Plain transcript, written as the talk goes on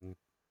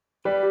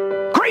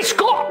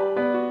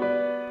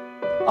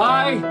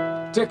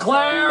I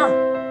declare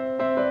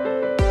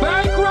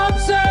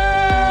bankruptcy!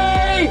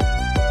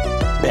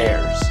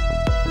 Bears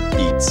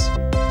beats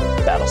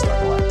Battlestar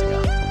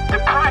Galactica.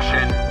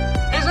 Depression?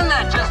 Isn't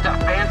that just a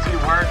fancy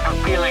word for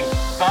feeling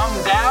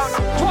bummed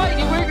out? Dwight,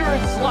 you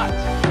ignorant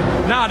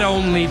slut! Not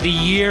only the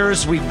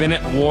years we've been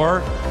at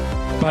war,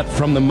 but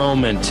from the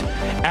moment,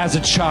 as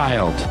a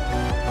child,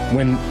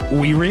 when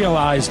we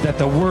realized that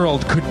the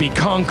world could be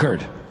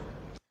conquered.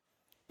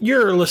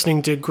 You're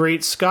listening to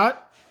Great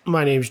Scott.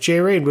 My name's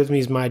Jay Ray, and with me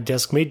is my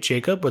desk mate,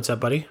 Jacob. What's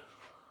up, buddy?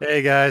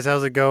 Hey guys,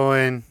 how's it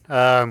going?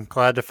 I'm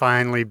glad to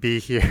finally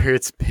be here.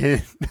 It's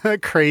been a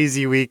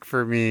crazy week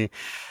for me.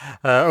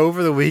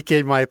 Over the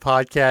weekend, my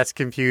podcast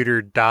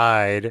computer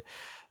died,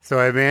 so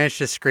I managed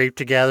to scrape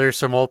together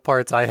some old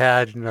parts I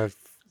had and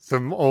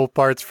some old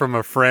parts from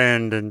a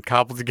friend and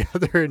cobbled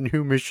together a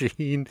new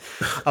machine.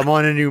 I'm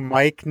on a new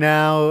mic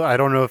now. I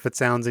don't know if it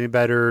sounds any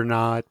better or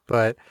not,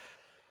 but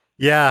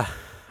yeah,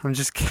 I'm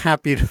just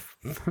happy to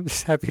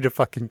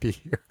fucking be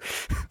here.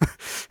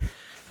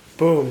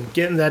 Boom,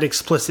 getting that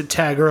explicit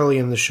tag early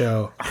in the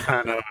show.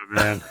 I know,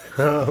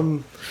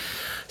 man.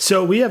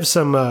 So we have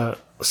some,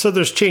 so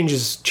there's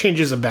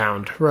changes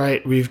abound,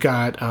 right? We've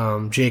got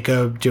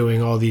Jacob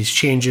doing all these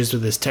changes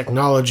with his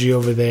technology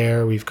over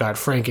there. We've got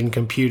Franken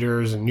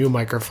computers and new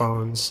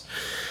microphones.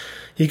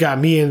 You got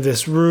me in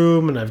this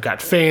room, and I've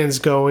got fans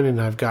going,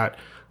 and I've got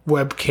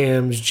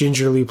webcams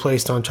gingerly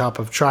placed on top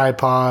of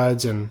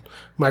tripods and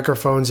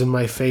microphones in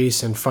my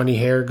face and funny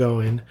hair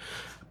going.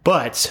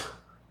 But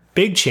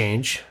big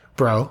change,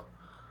 bro.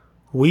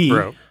 We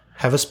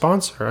have a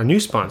sponsor, a new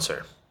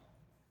sponsor.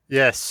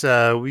 Yes,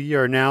 we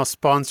are now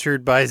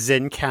sponsored by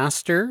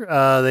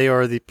Zencastr. They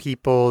are the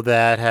people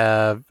that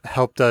have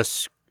helped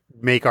us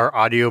make our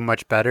audio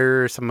much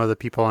better. Some of the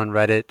people on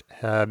Reddit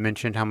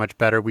mentioned how much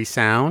better we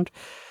sound.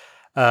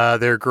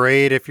 They're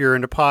great if you're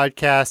into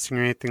podcasting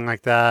or anything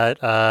like that.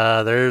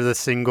 They're the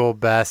single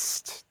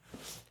best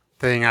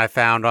thing I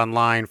found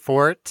online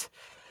for it.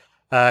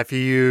 If you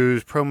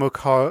use promo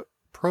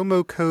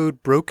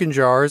code Broken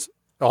Jars,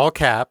 all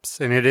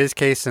caps, and it is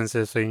case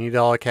sensitive, so you need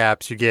all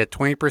caps, you get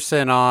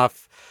 20%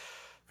 off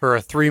for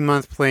a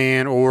 3-month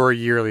plan or a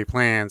yearly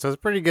plan. So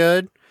it's pretty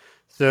good.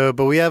 So,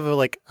 but we have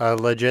a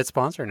legit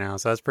sponsor now,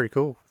 so that's pretty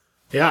cool.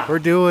 Yeah. We're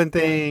doing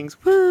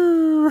things.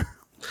 Woo!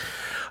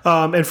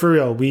 And for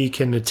real, we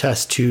can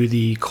attest to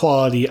the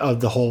quality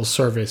of the whole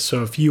service.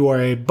 So if you are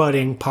a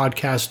budding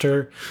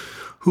podcaster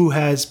who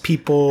has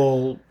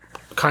people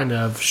kind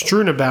of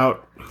strewn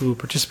about who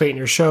participate in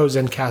your shows,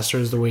 Zencastr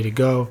is the way to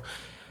go.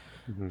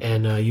 Mm-hmm.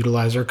 And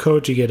utilize our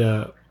code to get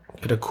a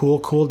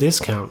cool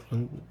discount.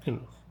 And,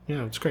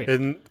 yeah, it's great.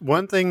 And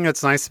one thing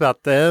that's nice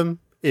about them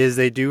is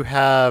they do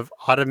have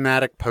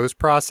automatic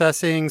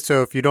post-processing.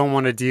 So if you don't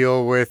want to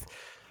deal with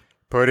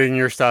putting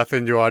your stuff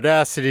into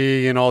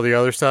Audacity and all the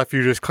other stuff,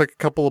 you just click a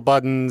couple of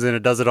buttons and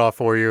it does it all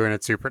for you, and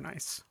it's super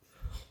nice.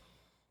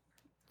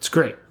 It's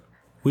great.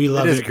 We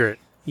love it. It is great.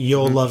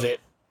 You'll love it.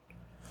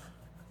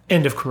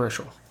 End of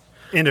commercial.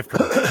 End of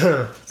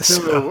commercial.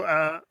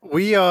 So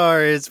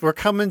we're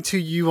coming to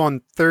you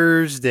on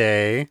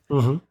Thursday,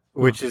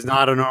 which is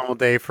not a normal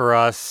day for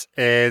us,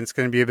 and it's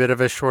going to be a bit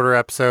of a shorter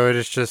episode.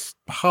 It's just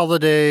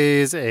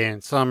holidays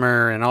and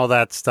summer and all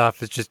that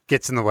stuff. It just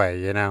gets in the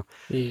way, you know?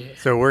 Yeah.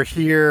 So we're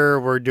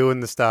here, we're doing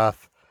the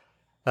stuff.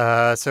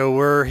 So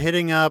we're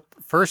hitting up,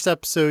 first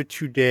episode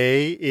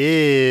today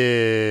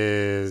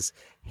is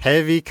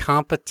Heavy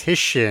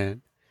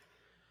Competition.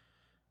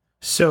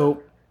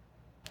 So,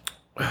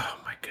 oh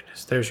my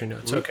goodness, there's your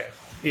notes. Okay.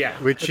 Yeah.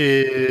 Which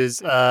is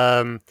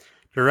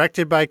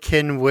directed by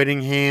Ken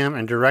Whittingham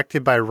and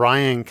directed by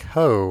Ryan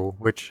Coe,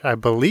 which I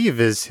believe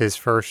is his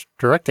first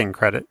directing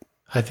credit.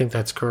 I think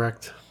that's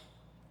correct.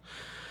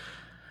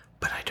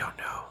 But I don't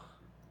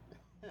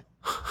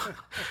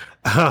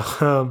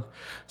know.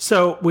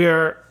 So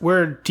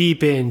we're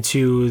deep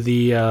into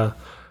the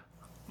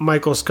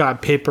Michael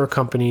Scott Paper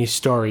Company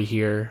story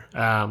here.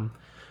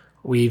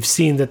 We've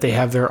seen that they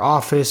have their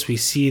office. We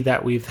see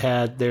that we've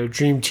had their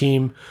dream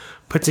team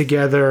put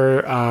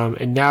together,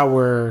 and now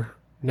we're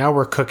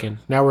cooking.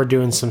 Now we're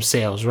doing some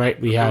sales, right?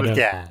 We had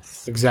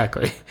gas.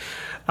 Exactly,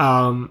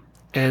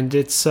 and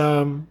it's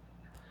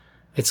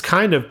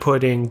kind of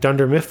putting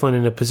Dunder Mifflin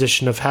in a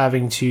position of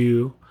having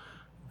to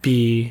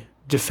be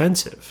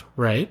defensive,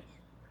 right?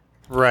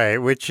 Right,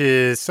 which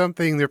is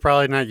something they're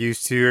probably not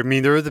used to. I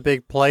mean, they're the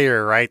big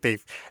player, right? They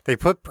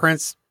put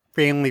Prince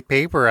Family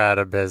Paper out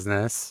of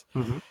business,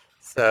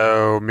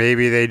 so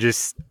maybe they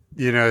just,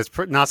 it's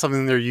not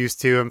something they're used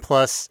to. And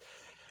plus,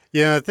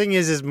 the thing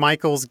is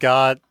Michael's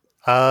got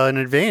an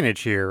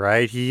advantage here,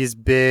 right? He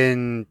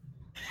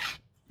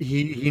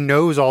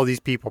knows all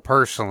these people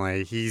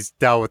personally. He's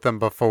dealt with them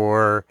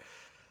before.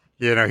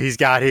 He's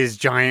got his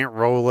giant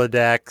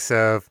Rolodex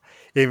of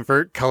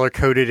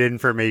color-coded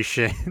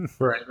information.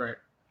 Right.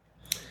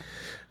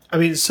 I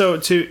mean, so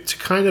to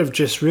kind of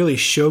just really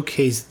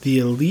showcase the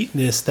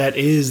eliteness that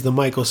is the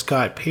Michael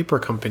Scott Paper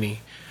Company,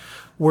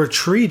 we're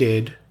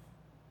treated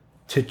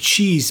to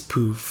cheese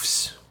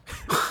poofs.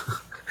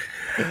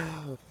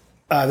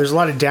 There's a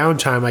lot of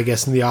downtime, I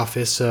guess, in the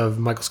office of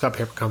Michael Scott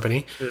Paper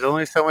Company. There's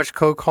only so much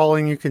cold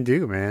calling you can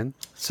do, man.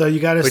 So you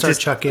got to Which start is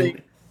chucking.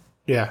 something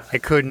Yeah. I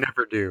could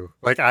never do.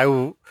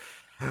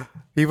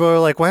 People are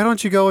like, why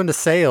don't you go into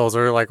sales?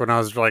 Or like when I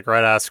was like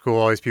right out of school,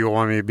 all these people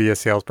wanted me to be a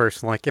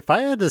salesperson. Like if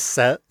I had to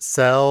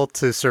sell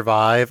to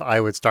survive,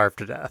 I would starve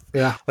to death.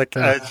 Yeah. Like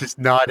it's just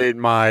not in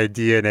my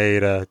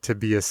DNA to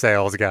be a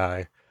sales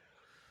guy.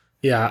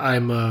 Yeah,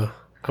 I'm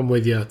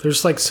with you.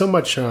 There's like so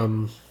much I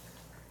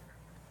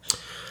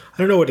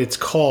don't know what it's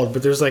called,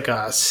 but there's like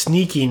a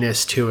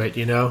sneakiness to it,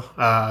 you know?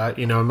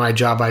 In my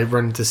job I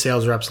run into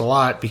sales reps a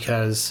lot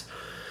because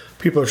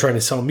people are trying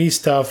to sell me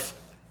stuff.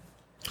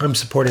 I'm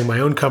supporting my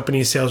own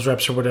company, sales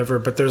reps or whatever,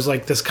 but there's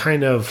like this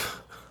kind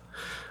of,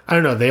 I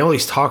don't know, they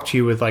always talk to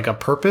you with like a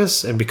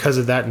purpose, and because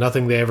of that,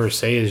 nothing they ever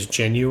say is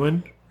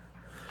genuine.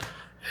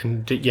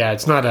 And yeah,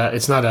 it's not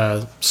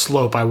a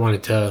slope I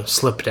wanted to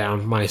slip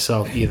down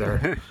myself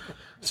either.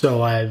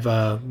 So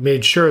I've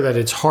made sure that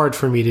it's hard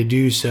for me to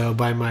do so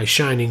by my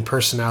shining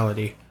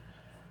personality.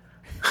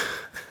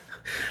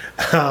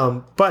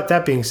 But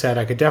that being said,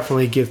 I could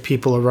definitely give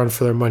people a run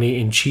for their money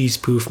in cheese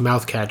poof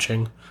mouth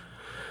catching.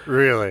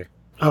 Really?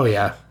 Oh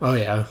yeah.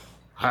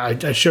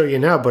 I show you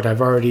now, but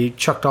I've already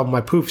chucked all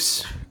my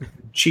poofs,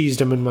 cheesed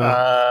them in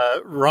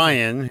my.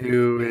 Ryan,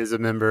 who is a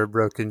member of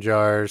Broken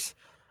Jars,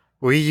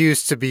 we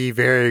used to be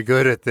very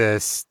good at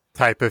this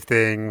type of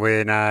thing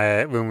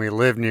when we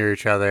lived near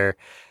each other,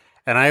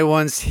 and I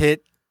once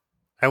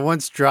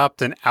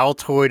dropped an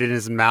Altoid in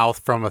his mouth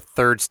from a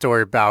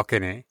third-story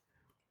balcony.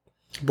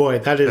 Boy,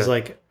 that is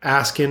like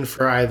asking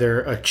for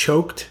either a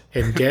choked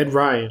and dead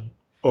Ryan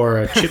or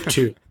a chip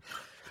tooth.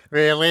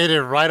 They laid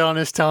it right on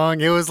his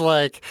tongue. It was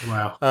like,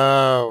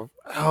 wow.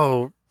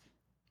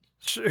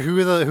 Who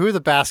are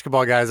the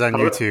basketball guys on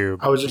YouTube?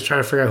 I was just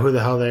trying to figure out who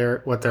the hell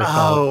what they're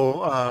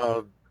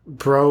called.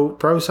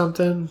 Bro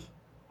something?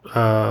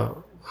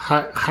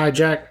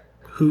 Hijack?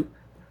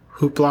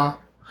 Hoopla?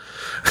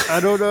 I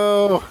don't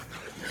know.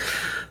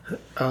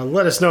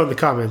 Let us know in the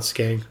comments,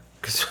 gang.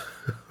 Because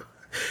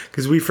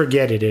we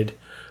forget it.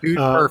 Dude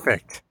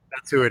Perfect.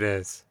 That's who it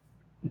is.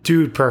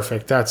 Dude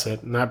Perfect. That's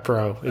it. Not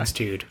bro. It's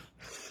dude.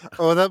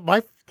 Oh,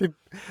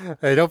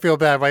 I don't feel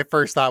bad. My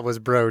first thought was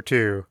bro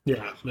too.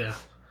 Yeah.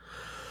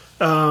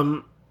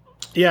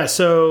 Yeah,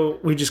 so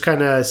we just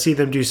kind of see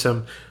them do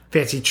some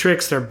fancy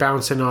tricks. They're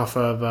bouncing off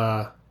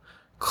of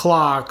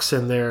clocks,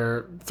 and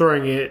they're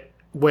throwing it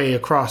way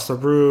across the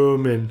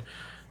room, and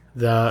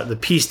the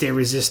piece de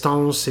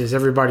resistance is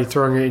everybody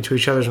throwing it into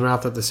each other's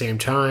mouth at the same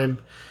time.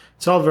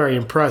 It's all very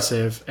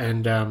impressive,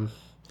 and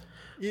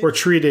we're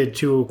treated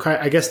to,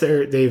 I guess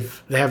they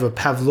have a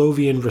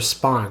Pavlovian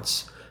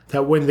response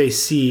that when they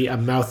see a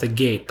mouth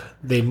agape,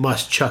 they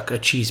must chuck a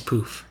cheese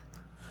poof.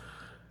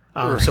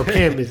 So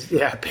Pam's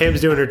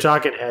doing her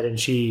talking head, and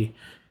she's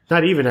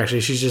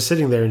just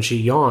sitting there and she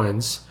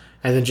yawns,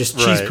 and then just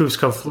cheese poofs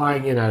come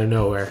flying in out of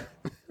nowhere.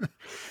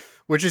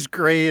 Which is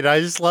great. I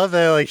just love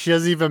that. Like, she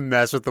doesn't even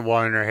mess with the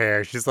one in her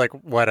hair. She's like,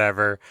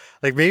 whatever.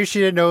 Like, maybe she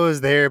didn't know it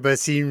was there, but it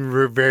seemed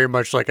very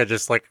much like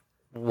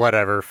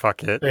whatever,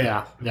 fuck it.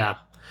 Yeah.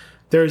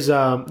 There's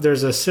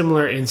a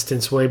similar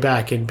instance way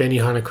back in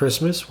Benihana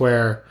Christmas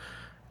where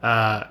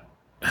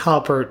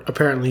Halpert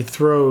apparently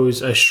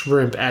throws a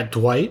shrimp at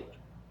Dwight,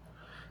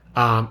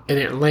 and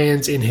it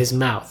lands in his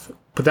mouth.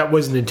 But that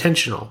wasn't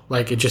intentional.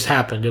 Like, it just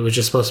happened. It was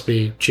just supposed to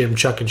be Jim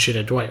chucking shit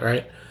at Dwight,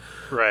 right?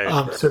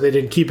 Right. So they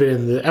didn't keep it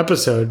in the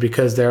episode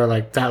because they're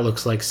like, that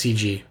looks like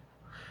CG.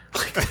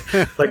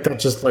 Like that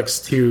just looks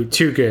too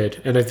good.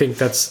 And I think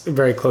that's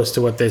very close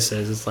to what this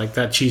is. It's like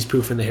that cheese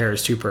poof in the hair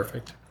is too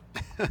perfect.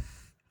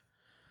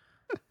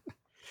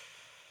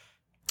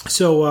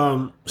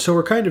 So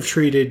we're kind of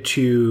treated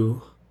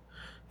to,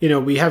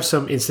 we have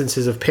some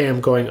instances of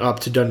Pam going up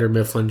to Dunder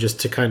Mifflin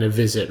just to kind of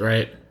visit,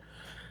 right?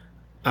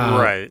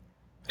 Right.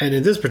 And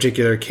in this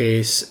particular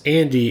case,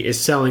 Andy is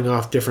selling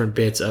off different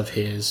bits of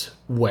his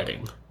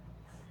wedding.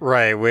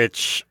 Right,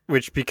 which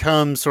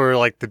becomes sort of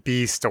like the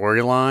B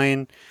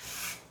storyline.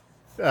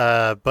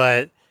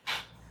 But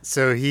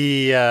so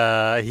he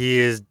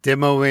is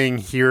demoing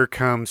Here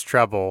Comes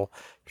Trouble,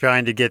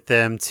 trying to get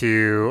them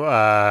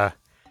to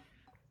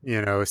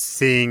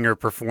sing or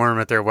perform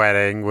at their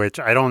wedding, which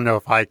I don't know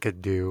if I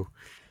could do.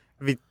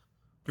 I mean,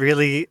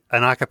 really,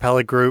 an a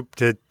cappella group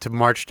to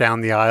march down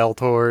the aisle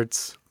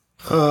towards?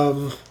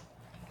 Well,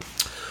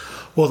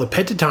 the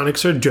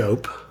Pentatonics are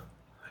dope,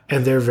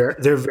 and they're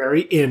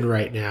very in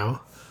right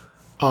now.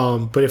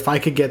 But if I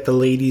could get the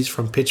ladies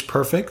from Pitch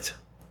Perfect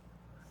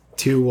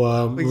to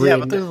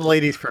but they're the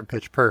ladies from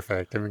Pitch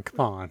Perfect. I mean, come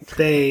on.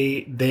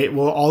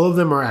 All of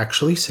them are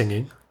actually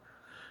singing,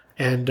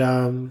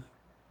 and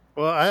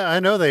well, I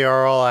know they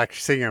are all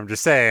actually singing. I'm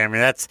just saying. I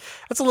mean, that's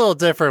a little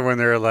different when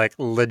they're like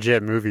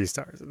legit movie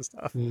stars and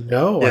stuff.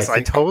 No, yes, I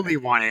totally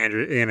want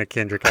Anna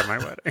Kendrick at my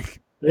wedding.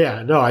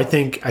 Yeah, no, I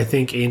think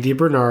Andy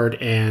Bernard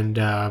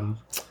and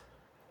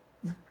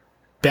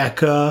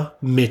Becca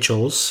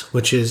Mitchells,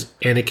 which is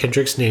Anna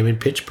Kendrick's name in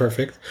Pitch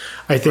Perfect,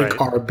 I think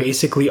are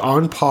basically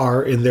on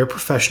par in their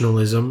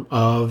professionalism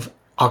of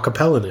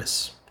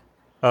acapella-ness.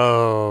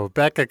 Oh,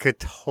 Becca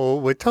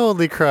would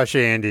totally crush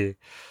Andy.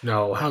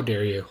 No, how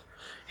dare you?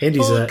 Andy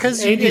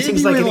Andy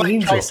seems like would, an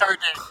angel.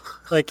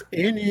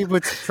 Andy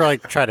would try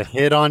to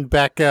hit on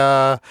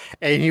Becca,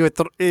 and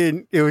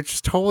it would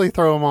just totally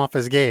throw him off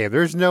his game.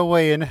 There's no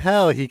way in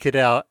hell he could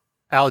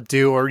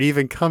outdo or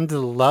even come to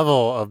the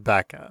level of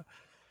Becca.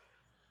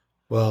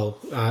 Well,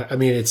 I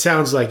mean, it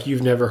sounds like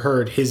you've never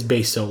heard his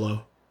bass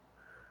solo.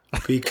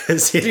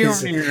 Because it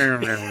is. I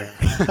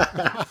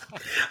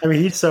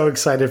mean, he's so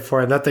excited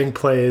for it. That thing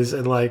plays,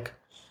 and like,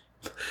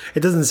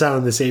 it doesn't sound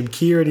in the same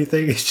key or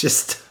anything. It's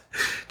just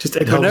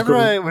it helps.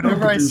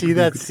 Whenever I see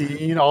that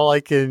scene, all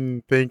I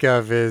can think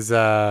of is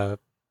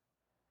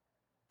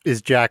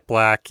Jack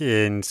Black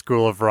in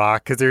School of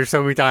Rock, because there's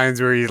so many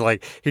times where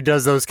he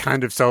does those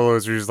kind of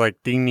solos where he's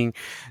like ding ding,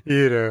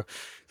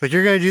 like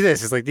you're gonna do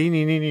this. It's like ding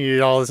ding ding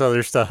ding, all this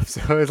other stuff.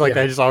 So it's like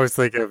I just always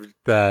think of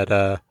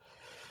that.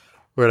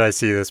 When I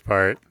see this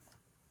part,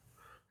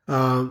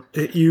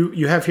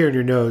 you have here in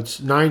your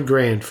notes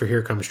 $9,000 for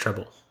Here Comes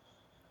Trouble.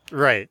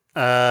 Right,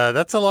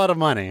 that's a lot of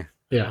money.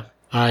 Yeah,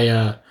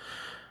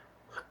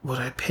 would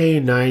I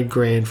pay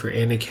 $9,000 for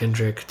Anna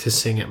Kendrick to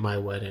sing at my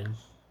wedding?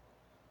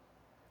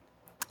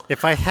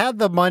 If I had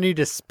the money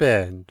to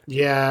spend,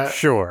 yeah,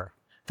 sure,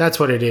 that's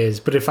what it is.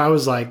 But if I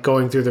was like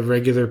going through the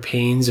regular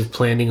pains of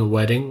planning a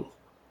wedding,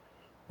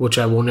 which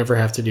I will never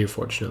have to do,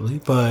 fortunately.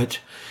 But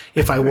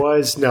if I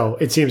was, no,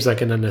 it seems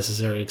like an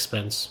unnecessary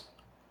expense.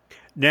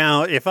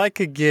 Now, if I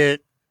could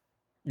get,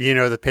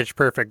 the Pitch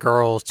Perfect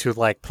girls to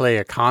like play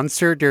a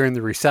concert during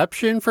the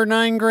reception for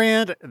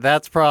 $9,000,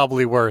 that's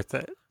probably worth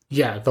it.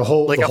 Yeah, the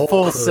whole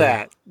full crew.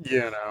 set,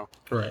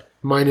 Right.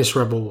 Minus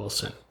Rebel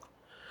Wilson.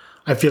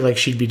 I feel like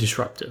she'd be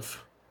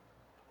disruptive.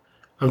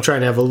 I'm trying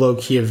to have a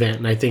low-key event,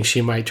 and I think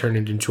she might turn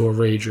it into a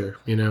rager,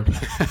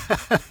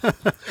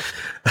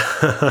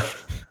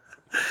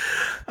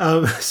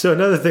 So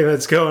another thing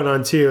that's going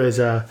on too is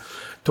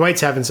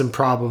Dwight's having some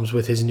problems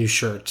with his new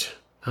shirt.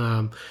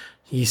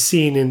 He's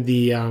seen in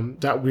the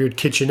that weird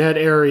kitchenette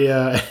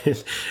area,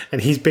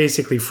 and he's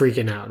basically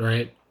freaking out.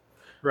 Right.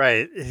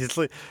 Right. He's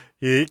like,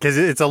 because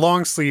it's a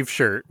long sleeve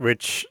shirt,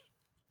 which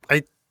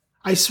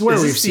I swear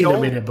we've seen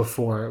him in it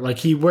before. Like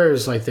he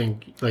wears, I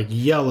think, like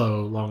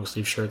yellow long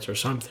sleeve shirts or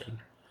something.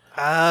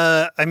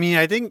 I mean,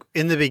 I think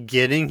in the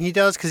beginning he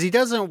does, because he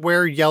doesn't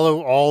wear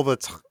yellow all the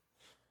time.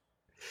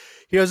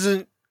 He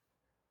doesn't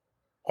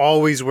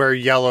always wear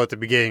yellow at the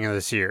beginning of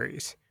the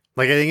series.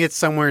 Like, I think it's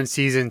somewhere in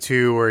season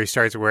 2 where he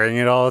starts wearing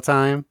it all the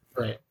time.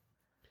 Right.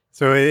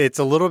 So it's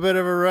a little bit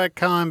of a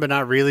retcon, but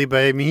not really.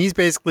 But I mean, he's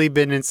basically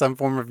been in some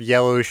form of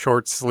yellow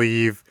short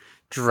sleeve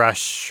dress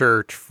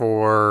shirt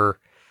for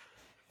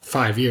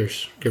 5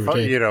 years, give or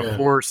take.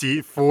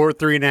 4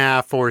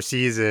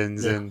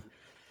 seasons. Yeah. And,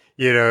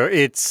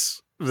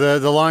 it's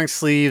the long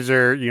sleeves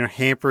are,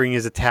 hampering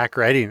his attack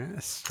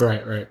readiness.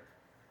 Right.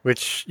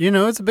 Which,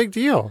 it's a big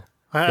deal.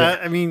 Yeah.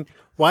 I mean,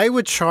 why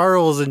would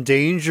Charles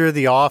endanger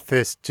the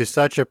office to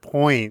such a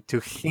point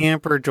to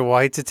hamper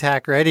Dwight's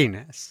attack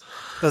readiness?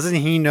 Doesn't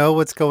he know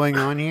what's going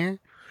on here?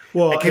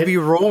 Well, it could be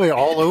Roy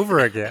all over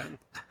again.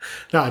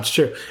 No, it's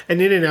true.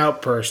 And in an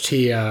outburst,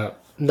 he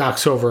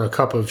knocks over a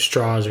cup of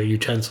straws or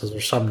utensils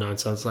or some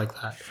nonsense like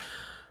that.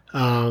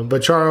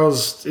 But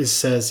Charles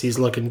says he's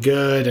looking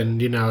good, and,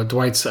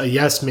 Dwight's a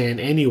yes man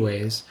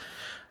anyways.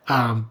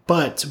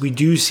 But we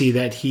do see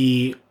that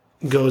he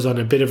goes on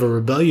a bit of a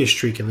rebellious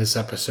streak in this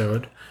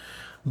episode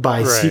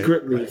by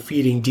secretly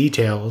feeding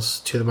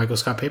details to the Michael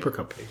Scott Paper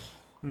Company.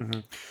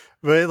 Mm-hmm.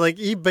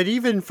 But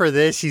even for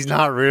this, he's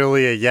not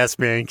really a yes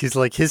man, because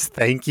like his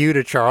thank you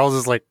to Charles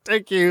is like,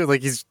 thank you.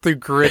 Like he's through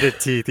gritted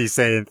teeth. He's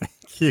saying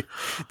thank you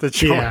to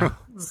Charles.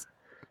 Yeah.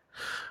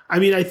 I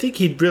mean, I think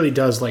he really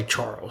does like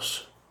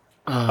Charles.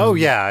 Oh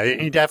yeah,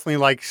 he definitely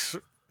likes,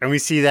 and we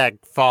see that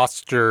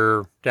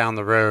Foster down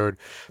the road.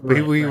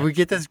 But we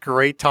get this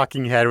great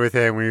talking head with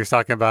him when he was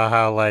talking about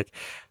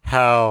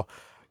how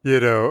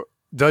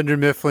Dunder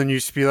Mifflin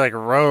used to be like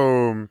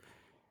Rome,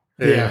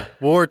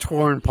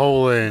 war-torn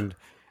Poland,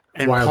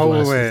 and Wild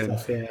Poland. And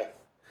stuff, yeah.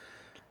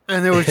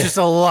 And there was just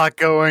a lot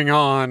going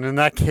on, and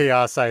that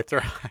chaos I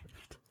thrived.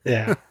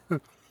 Yeah.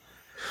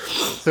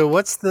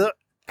 So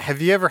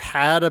have you ever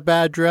had a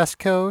bad dress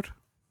code?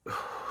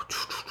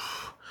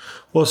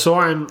 Well, so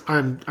I'm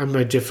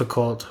a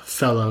difficult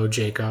fellow,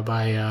 Jacob.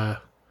 I'm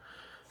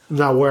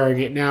not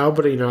wearing it now,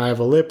 but I have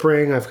a lip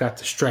ring. I've got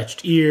the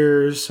stretched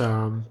ears.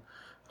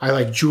 I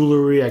like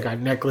jewelry. I got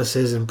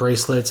necklaces and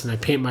bracelets, and I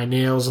paint my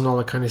nails and all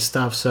that kind of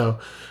stuff. So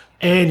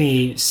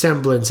any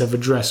semblance of a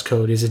dress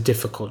code is a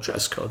difficult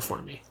dress code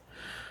for me.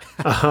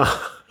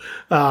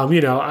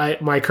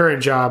 My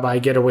current job, I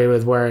get away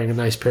with wearing a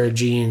nice pair of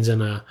jeans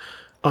and a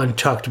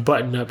untucked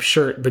button-up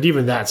shirt, but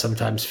even that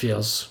sometimes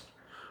feels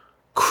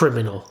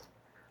criminal.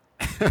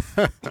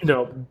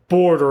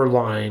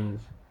 Borderline,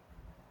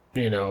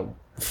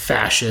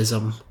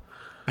 fascism.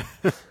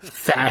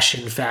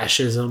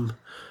 Fascism.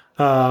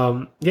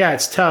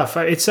 It's tough.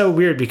 It's so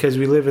weird because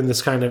we live in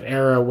this kind of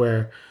era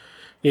where,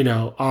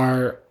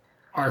 our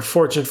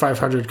Fortune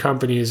 500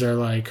 companies are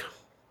like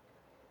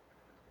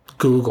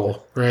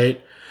Google, right?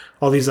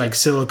 all these like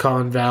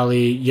Silicon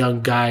Valley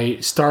young guy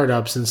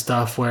startups and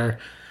stuff where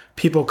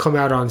people come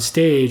out on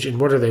stage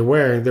and what are they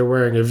wearing? They're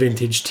wearing a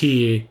vintage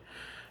tee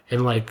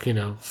and like,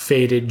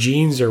 faded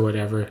jeans or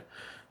whatever.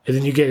 And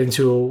then you get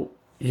into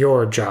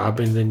your job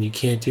and then you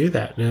can't do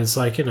that. And it's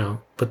like,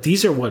 but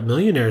these are what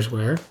millionaires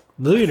wear.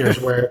 Millionaires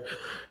wear,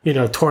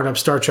 torn up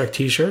Star Trek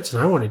t-shirts,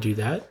 and I want to do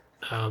that.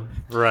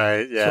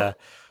 Right, yeah.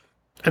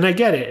 And I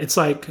get it. It's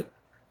like,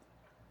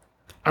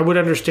 I would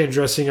understand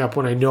dressing up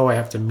when I know I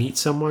have to meet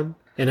someone.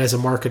 And as a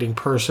marketing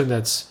person,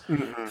 that's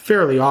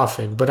fairly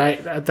often. But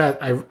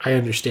I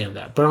understand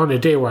that. But on a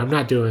day where I'm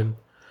not doing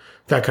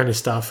that kind of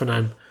stuff and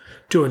I'm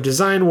doing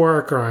design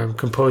work or I'm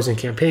composing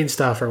campaign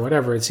stuff or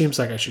whatever, it seems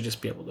like I should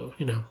just be able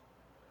to,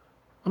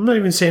 I'm not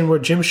even saying wear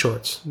gym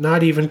shorts,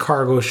 not even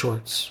cargo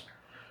shorts.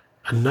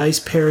 A nice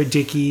pair of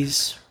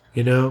Dickies,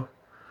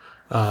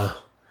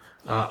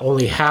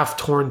 only half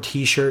torn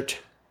t-shirt,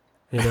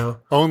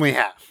 Only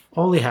half.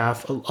 Only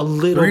half. A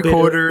little bit.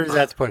 3/4,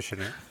 that's pushing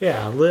it.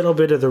 Yeah, a little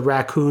bit of the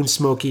raccoon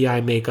smoky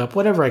eye makeup,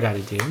 whatever I got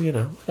to do,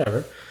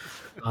 whatever.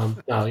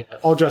 No,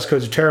 all dress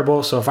codes are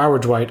terrible, so if I were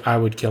Dwight, I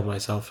would kill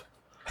myself.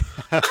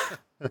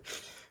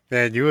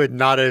 Man, you would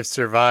not have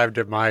survived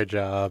at my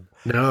job.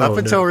 No. Up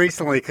until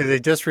recently, because they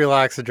just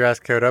relaxed the dress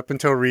code. Up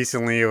until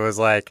recently, it was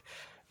like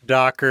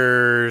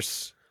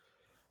Dockers,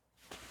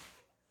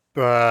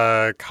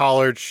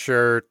 collared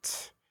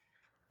shirt,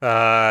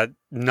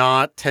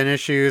 not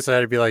tennis shoes. So it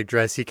had to be like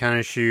dressy kind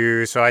of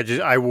shoes. So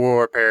I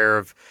wore a pair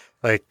of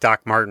like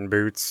Doc Marten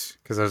boots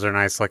because those are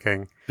nice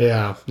looking.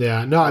 Yeah.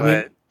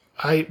 No,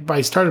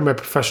 I started my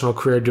professional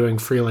career doing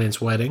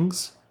freelance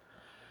weddings.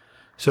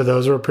 So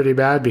those were pretty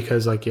bad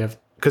because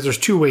because there's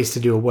two ways to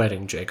do a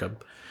wedding,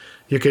 Jacob.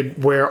 You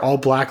could wear all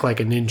black like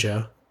a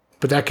ninja,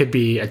 but that could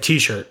be a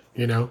t-shirt,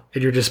 and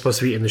you're just supposed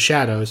to be in the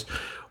shadows.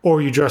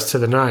 Or you dress to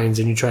the nines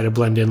and you try to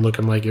blend in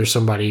looking like you're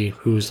somebody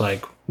who's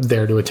like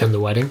there to attend the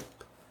wedding.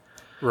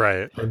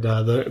 Right. And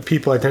the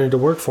people I tended to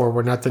work for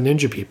were not the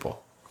ninja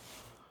people.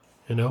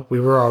 We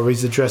were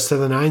always the dress to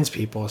the nines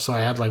people. So I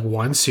had like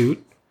one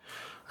suit.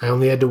 I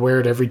only had to wear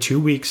it every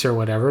 2 weeks or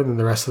whatever. And then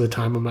the rest of the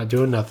time I'm not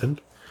doing nothing.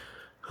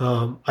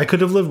 I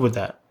could have lived with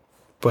that.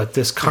 But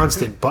this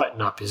constant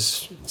button up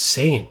is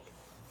insane.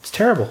 It's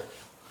terrible.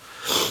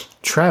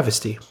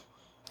 Travesty.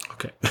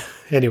 Okay.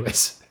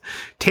 Anyways,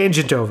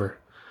 tangent over.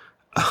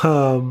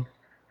 Where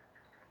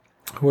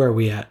are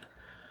we at?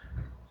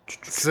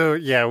 So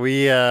yeah,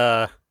 we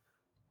So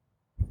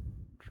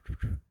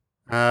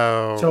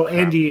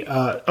Andy,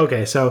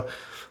 okay, so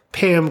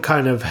Pam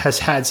kind of has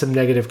had some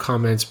negative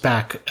comments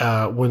back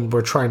when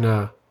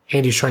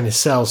Andy's trying to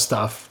sell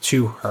stuff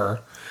to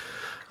her.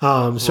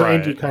 So Right.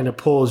 Andy kind of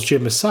pulls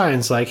Jim aside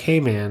and's like,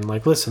 hey man,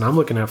 like, listen, I'm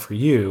looking out for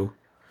you.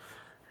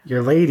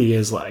 Your lady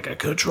is like a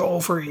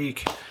control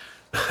freak.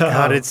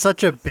 God, it's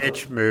such a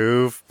bitch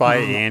move by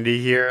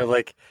Andy here.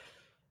 Like,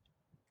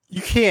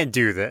 you can't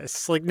do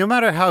this. Like, no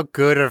matter how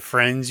good of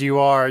friends you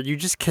are, you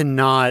just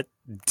cannot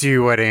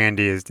do what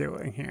Andy is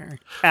doing here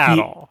at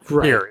all.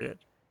 Right. Period.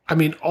 I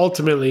mean,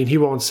 ultimately, and he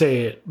won't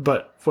say it,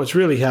 but what's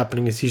really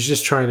happening is he's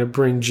just trying to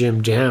bring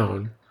Jim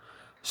down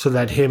so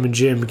that him and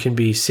Jim can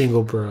be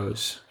single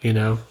bros,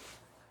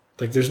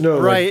 Like, there's no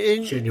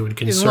like, genuine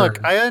concern. And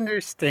look, I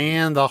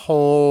understand the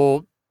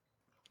whole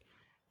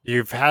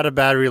you've had a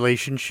bad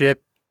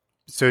relationship,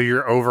 so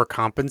you're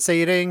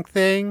overcompensating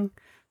thing,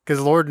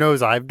 because Lord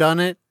knows I've done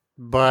it,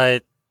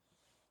 but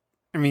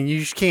I mean,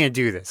 you just can't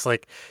do this.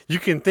 Like, you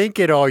can think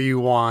it all you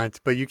want,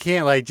 but you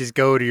can't, like, just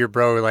go to your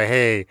bro like,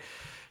 hey,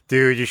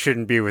 dude, you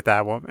shouldn't be with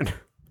that woman.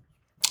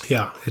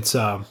 Yeah, it's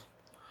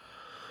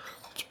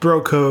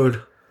bro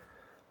code.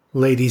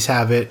 Ladies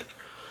have it.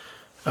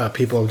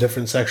 People of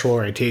different sexual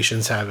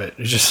orientations have it.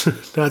 It's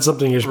just not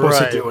something you're supposed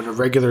to do in a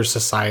regular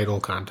societal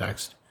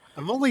context.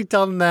 I've only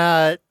done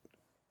that.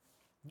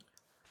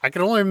 I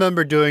can only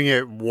remember doing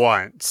it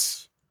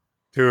once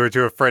to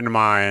a friend of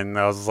mine.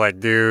 I was like,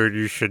 dude,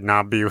 you should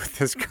not be with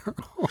this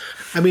girl.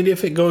 I mean,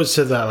 if it goes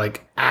to that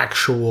like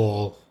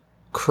actual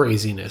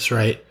craziness,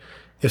 right?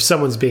 If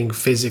someone's being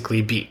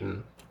physically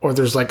beaten or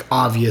there's like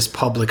obvious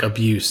public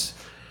abuse.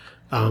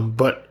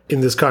 But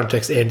in this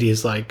context, Andy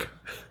is like,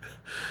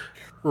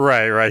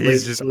 right.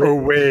 He's just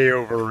way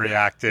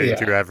overreacting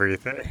to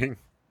everything.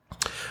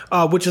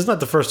 Which is not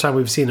the first time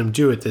we've seen him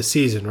do it this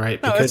season,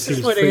 right? No, because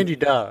that's what Andy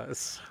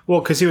does. Well,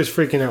 because he was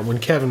freaking out when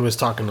Kevin was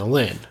talking to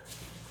Lynn.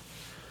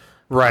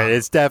 Right,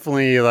 it's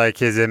definitely like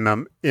his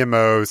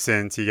MO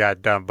since he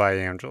got dumped by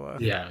Angela.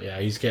 Yeah,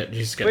 he's getting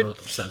a little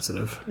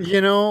sensitive.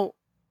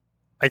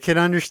 I can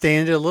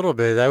understand it a little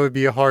bit. That would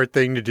be a hard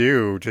thing to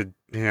do to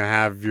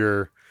have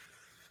to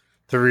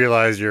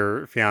realize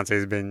your fiance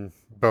has been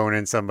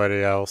boning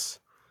somebody else.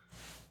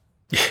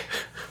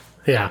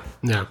 Yeah.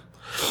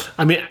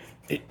 I mean,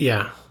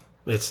 yeah.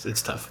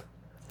 It's tough.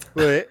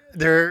 But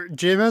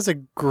Jim has a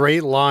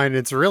great line.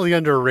 It's really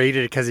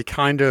underrated because he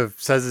kind of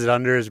says it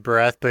under his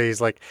breath, but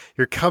he's like,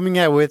 "You're coming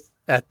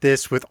at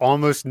this with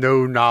almost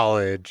no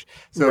knowledge,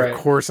 so Right. Of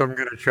course I'm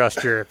going to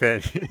trust your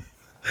opinion."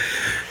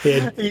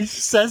 Yeah. He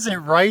says it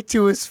right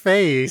to his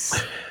face,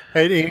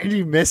 And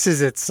Andy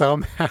misses it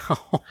somehow.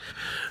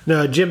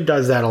 No, Jim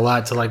does that a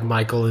lot to like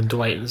Michael and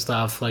Dwight and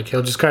stuff. Like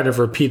he'll just kind of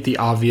repeat the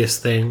obvious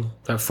thing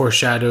that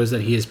foreshadows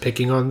that he is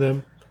picking on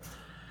them.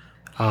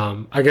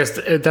 I guess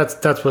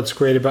that's what's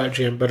great about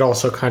Jim, but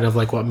also kind of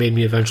like what made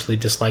me eventually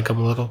dislike him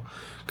a little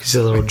because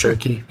he's a little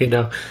jerky, you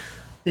know.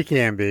 He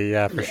can be,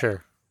 yeah, for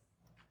sure.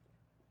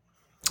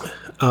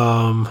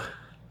 So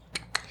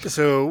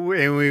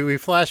and we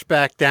flash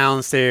back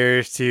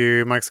downstairs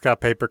to Mike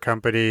Scott Paper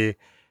Company.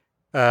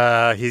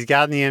 He's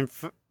gotten the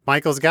info.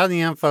 Michael's gotten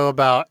the info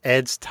about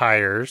Ed's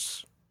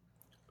tires.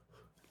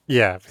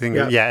 Yeah,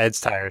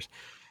 Ed's tires.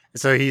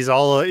 So he's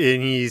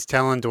he's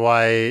telling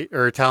Dwight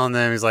or telling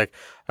them, he's like,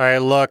 all right,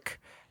 look,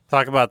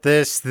 talk about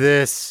this,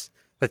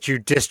 that you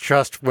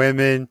distrust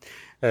women.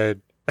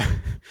 And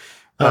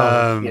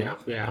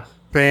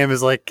Pam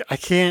is like,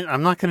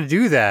 I'm not going to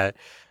do that.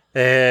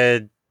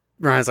 And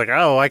Ryan's like,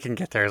 oh, I can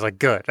get there. It's like,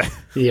 good.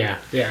 Yeah,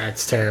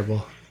 it's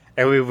terrible.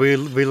 And we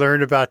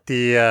learned about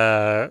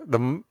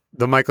the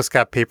Michael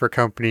Scott Paper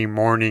Company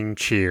morning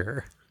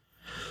cheer.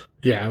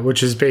 Yeah,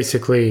 which is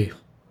basically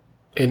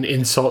an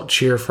insult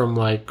cheer from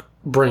like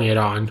Bring It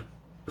On.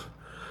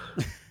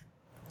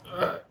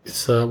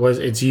 So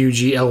it's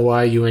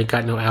UGLY. You ain't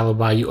got no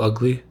alibi. You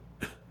ugly.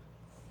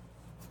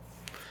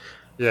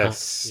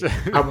 Yes,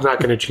 I'm not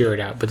gonna cheer it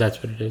out, but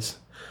that's what it is.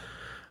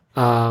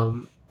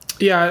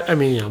 Yeah, I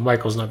mean,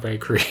 Michael's not very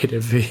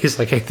creative. He's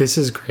like, hey, this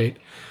is great.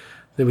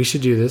 Then we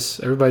should do this.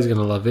 Everybody's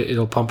gonna love it.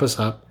 It'll pump us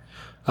up.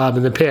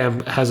 And then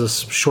Pam has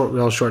a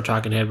real short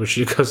talking head where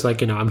she goes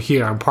like, I'm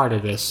here. I'm part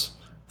of this.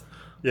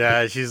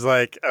 Yeah, she's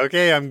like,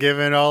 okay, I'm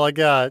giving all I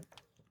got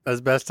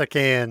as best I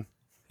can.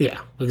 Yeah,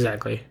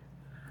 exactly.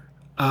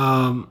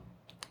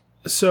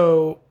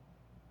 So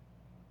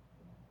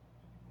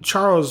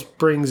Charles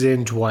brings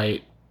in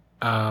Dwight,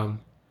 and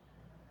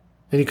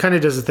he kind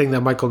of does the thing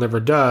that Michael never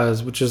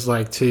does, which is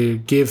like to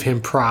give him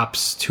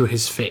props to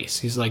his face.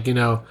 He's like,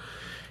 you've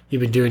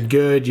been doing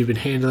good. You've been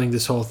handling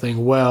this whole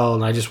thing well,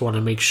 and I just want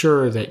to make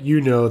sure that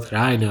you know that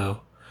I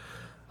know.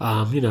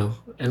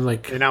 And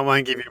like, and I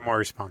want to give you more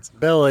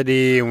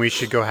responsibility, and we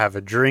should go have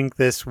a drink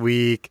this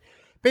week.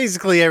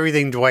 Basically,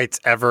 everything Dwight's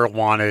ever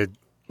wanted,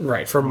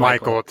 right, for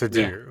Michael to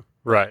do, yeah.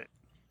 Right.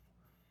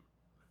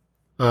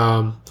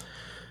 And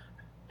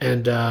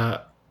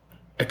it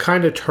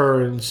kind of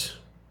turns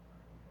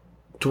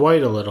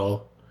Dwight a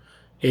little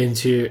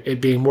into it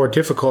being more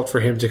difficult for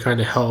him to kind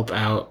of help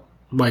out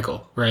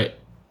Michael, right?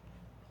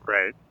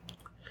 Right.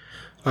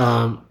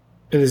 And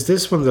is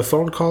this when the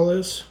phone call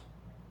is?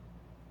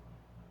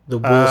 The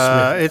Will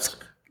Smith.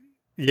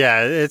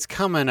 It's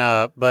coming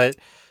up, but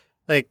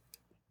like,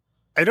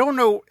 I don't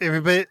know,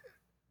 but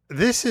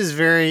this is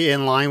very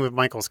in line with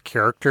Michael's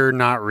character,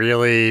 not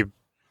really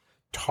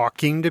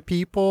talking to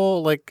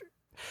people. Like,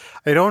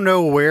 I don't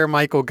know where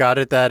Michael got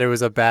it that it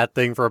was a bad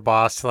thing for a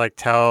boss to like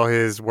tell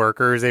his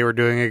workers they were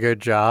doing a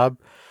good job.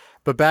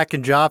 But back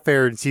in Job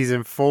Fair in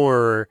season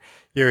 4,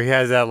 he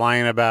has that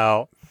line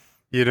about,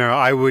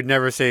 I would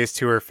never say this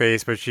to her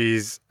face, but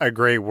she's a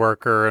great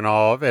worker and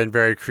all, and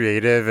very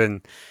creative.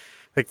 And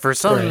like, for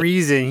some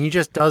reason, he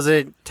just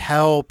doesn't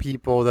tell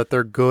people that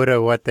they're good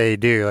at what they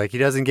do. Like, he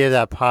doesn't give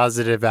that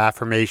positive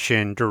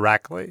affirmation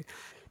directly.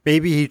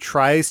 Maybe he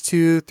tries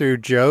to through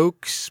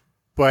jokes,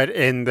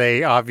 and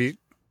they obviously,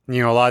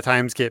 a lot of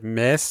times get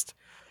missed.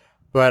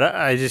 But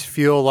I just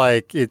feel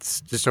like it's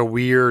just a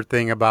weird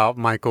thing about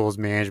Michael's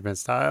management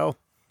style.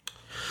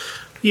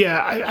 Yeah,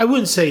 I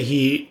wouldn't say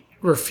he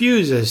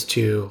refuses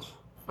to,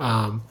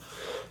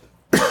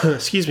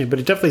 excuse me, but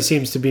it definitely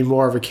seems to be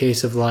more of a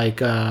case of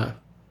like,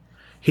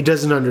 he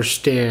doesn't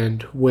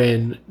understand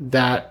when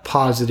that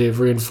positive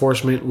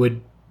reinforcement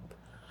would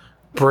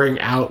bring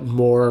out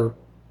more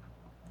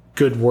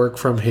good work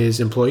from his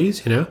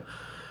employees,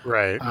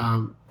 Right.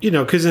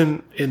 Because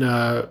in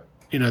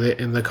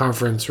the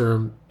conference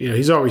room,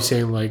 he's always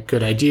saying like,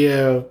 good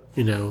idea,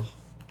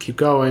 keep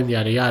going,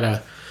 yada,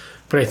 yada.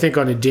 But I think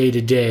on a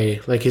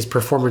day-to-day, like his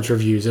performance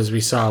reviews, as we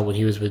saw when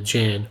he was with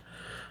Jan,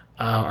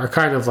 are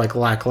kind of like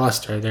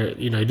lackluster.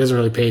 He doesn't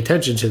really pay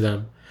attention to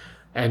them.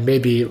 And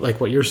maybe, like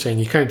what you're saying,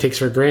 he kind of takes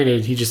for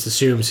granted, he just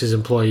assumes his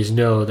employees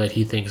know that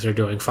he thinks they're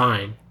doing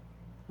fine.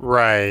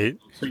 Right.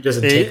 So he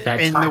doesn't take that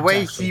time. And the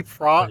way he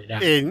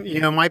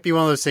it might be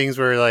one of those things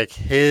where like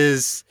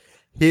his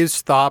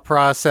thought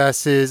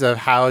processes of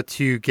how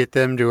to get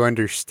them to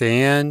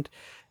understand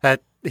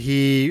that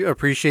he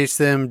appreciates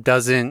them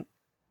doesn't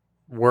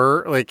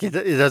work. Like it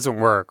doesn't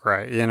work,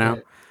 right?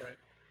 Right.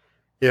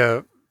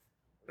 Yeah.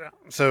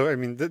 So I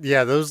mean,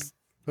 those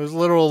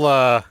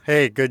little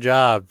hey, good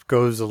job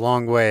goes a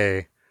long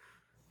way.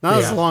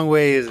 Not as long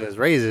way as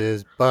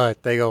raises,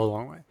 but they go a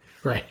long way.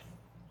 Right.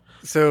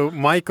 So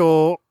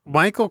Michael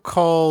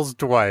calls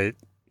Dwight.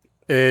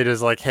 It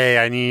is like,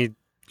 hey, I need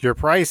your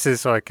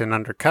prices so I can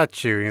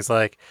undercut you. And he's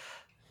like,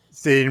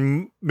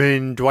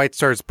 then Dwight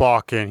starts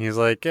balking. He's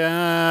like,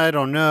 I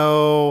don't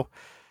know.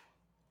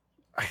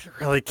 I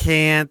really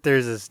can't.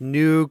 There's this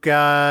new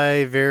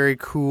guy, very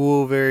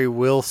cool, very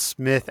Will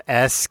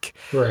Smith-esque.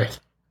 Right.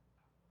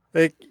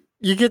 Like,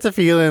 you get the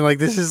feeling like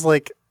this is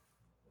like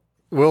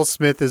Will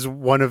Smith is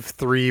one of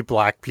 3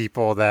 black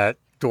people that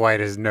Dwight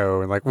has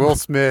known. Like Will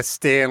Smith,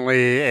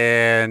 Stanley,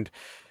 and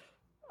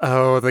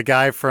the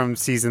guy from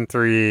season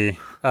 3,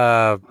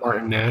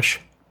 Martin Nash.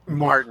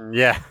 Martin.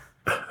 Yeah.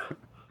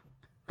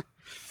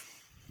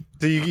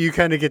 So you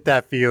kind of get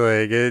that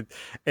feeling,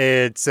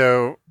 and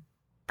so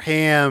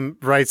Pam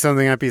writes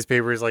something on a piece of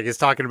paper. He's like, "He's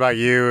talking about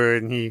you,"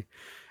 and he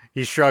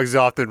shrugs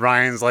off. And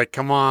Ryan's like,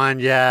 "Come on,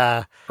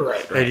 yeah."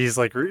 Right. And he's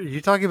like, "Are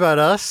you talking about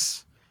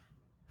us?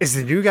 Is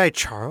the new guy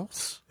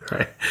Charles?"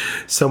 Right.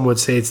 Some would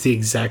say it's the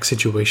exact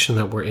situation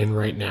that we're in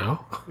right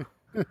now.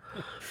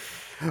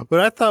 What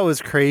I thought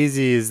was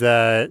crazy is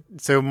that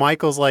so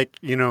Michael's like,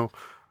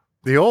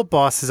 the old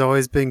boss has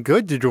always been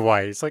good to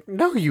Dwight. It's like,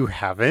 no, you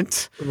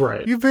haven't.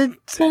 Right. You've been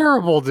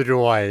terrible to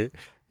Dwight.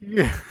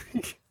 Yeah.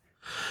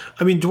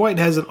 I mean, Dwight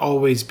hasn't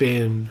always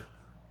been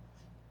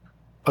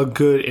a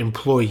good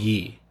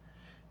employee.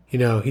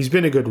 He's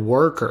been a good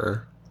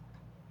worker,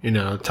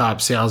 top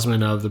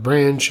salesman of the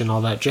branch and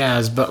all that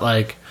jazz, but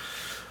like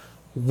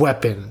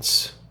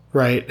weapons,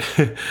 right?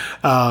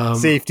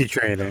 Safety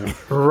training.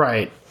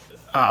 Right.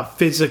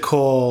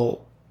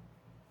 Physical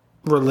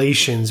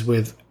relations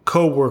with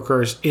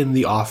co-workers in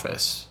the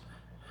office.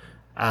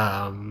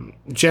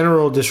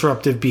 General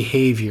disruptive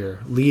behavior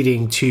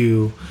leading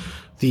to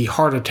the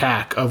heart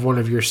attack of one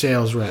of your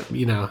sales rep,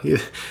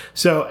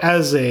 So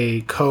as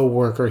a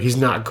co-worker, he's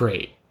not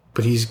great,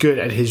 but he's good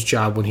at his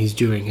job when he's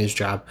doing his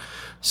job.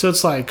 So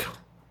it's like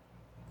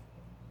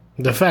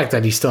the fact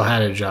that he still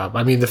had a job.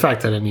 I mean, the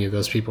fact that any of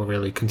those people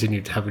really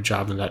continued to have a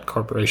job in that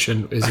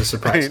corporation is a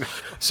surprise.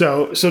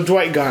 So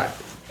Dwight got,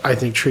 I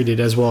think, treated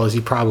as well as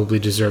he probably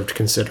deserved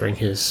considering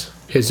his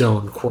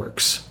own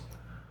quirks.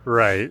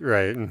 Right.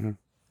 Mm-hmm.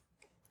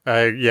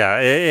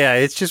 Yeah.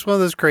 It's just one of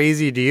those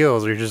crazy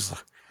deals where you're just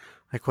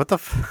like, what the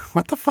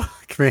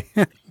fuck,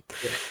 man?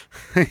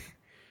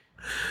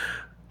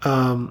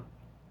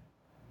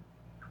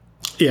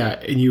 Yeah,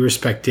 and you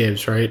respect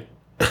dibs, right?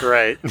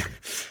 Right.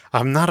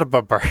 I'm not a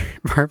barbarian.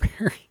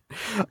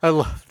 I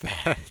love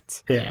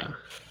that. Yeah.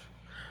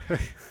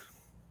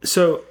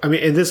 So, I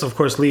mean, and this, of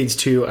course, leads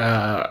to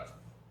a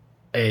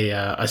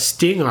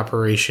sting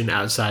operation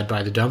outside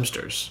by the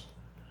dumpsters,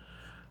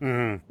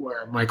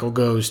 where Michael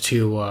goes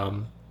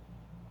to,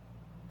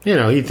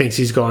 he thinks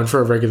he's going for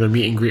a regular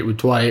meet and greet with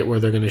Dwight, where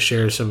they're going to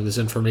share some of this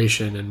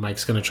information, and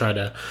Mike's going to try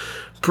to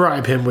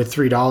bribe him with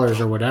 $3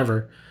 or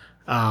whatever.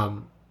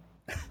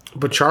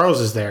 But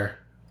Charles is there.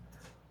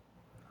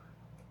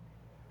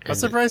 I'm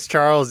surprised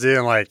Charles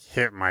didn't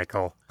hit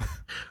Michael.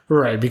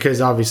 Right, because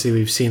obviously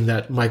we've seen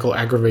that Michael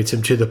aggravates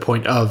him to the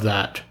point of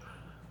that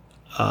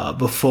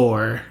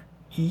before.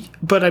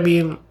 But I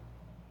mean,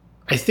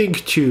 I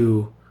think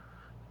too,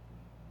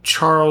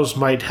 Charles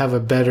might have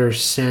a better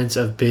sense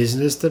of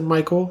business than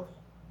Michael.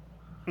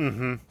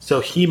 Mm-hmm.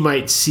 So he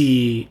might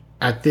see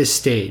at this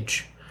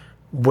stage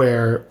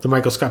where the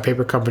Michael Scott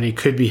Paper Company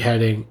could be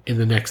heading in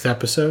the next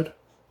episode.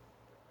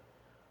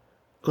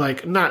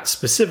 Like, not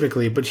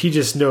specifically, but he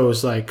just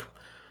knows, the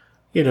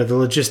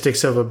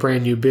logistics of a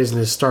brand new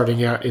business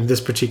starting out in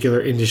this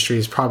particular industry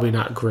is probably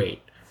not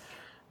great.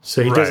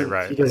 So he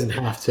doesn't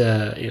have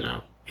to,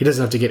 he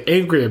doesn't have to get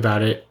angry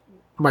about it.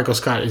 Michael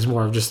Scott is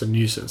more of just a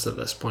nuisance at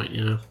this point,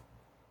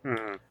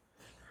 Mm-hmm.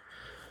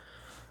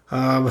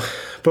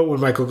 But when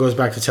Michael goes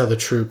back to tell the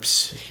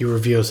troops, he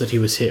reveals that he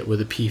was hit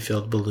with a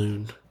pea-filled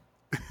balloon.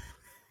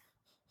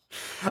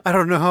 I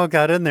don't know how it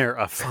got in there.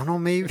 A funnel,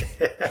 maybe?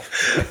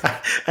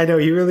 I know,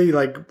 he really,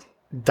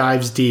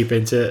 dives deep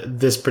into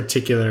this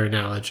particular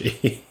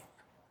analogy.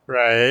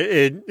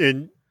 Right.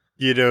 And,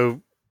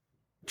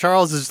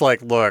 Charles is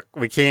like, look,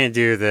 we can't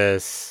do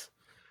this.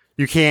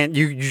 You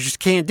just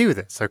can't do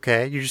this,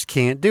 okay? You just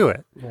can't do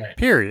it. Right.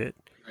 Period.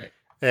 Right.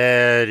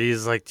 And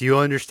he's like, do you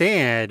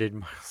understand?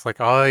 And Michael's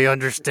like, I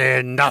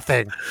understand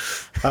nothing.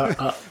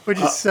 Which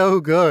is so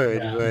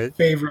good. Yeah, but...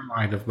 favorite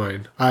line of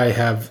mine.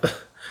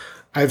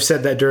 I've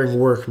said that during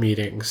work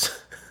meetings.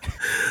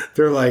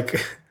 They're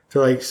like,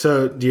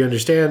 so do you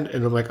understand?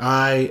 And I'm like,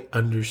 I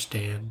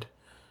understand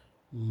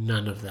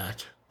none of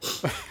that.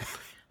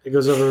 It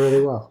goes over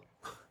really well.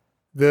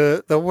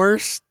 The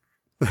worst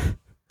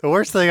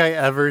thing I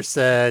ever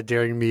said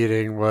during a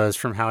meeting was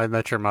from How I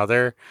Met Your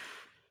Mother.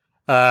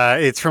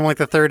 It's from the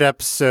 3rd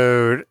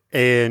episode,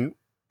 and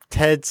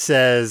Ted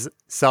says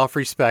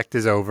self-respect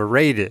is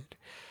overrated.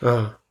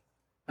 To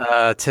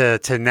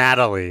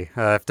Natalie.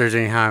 If there's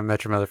any How I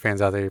Met Your Mother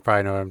fans out there, you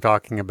probably know what I'm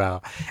talking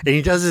about. And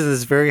he does it in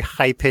this very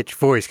high pitched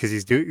voice because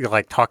he's doing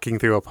talking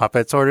through a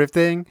puppet sort of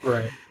thing.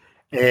 Right.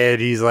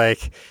 And he's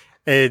like,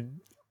 and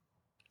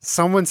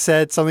someone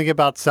said something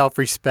about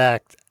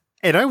self-respect,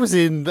 and I was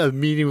in a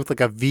meeting with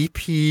a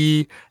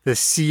VP, the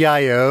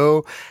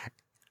CIO.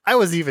 I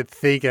wasn't even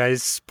thinking. I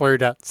just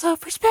splurted out,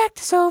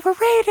 self-respect is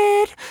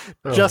overrated.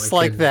 Just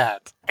like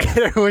that. And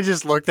everyone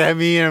just looked at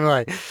me, and I'm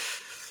like,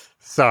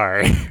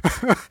 sorry.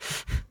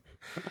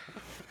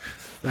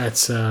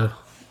 That's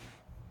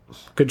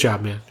good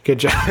job, man. Good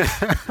job.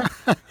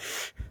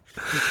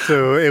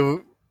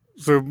 So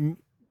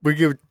we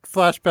give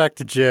flashback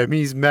to Jim.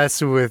 He's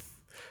messing with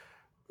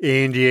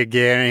Andy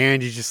again. And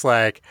Andy's just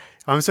like,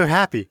 I'm so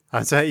happy.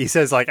 He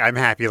says like, I'm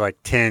happy like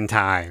 10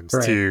 times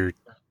Right. to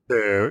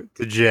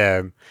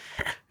Jim.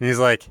 And he's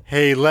like,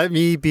 hey, let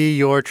me be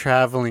your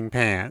traveling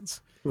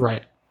pants.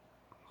 Right.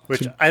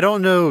 Which I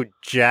don't know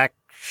jack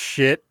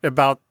shit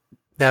about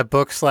that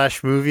book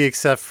 / movie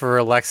except for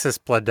Alexis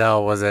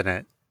Bledel was in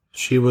it.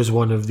 She was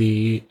one of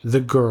the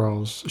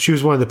girls. She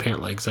was one of the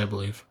pant legs, I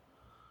believe.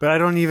 But I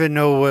don't even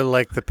know what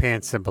like the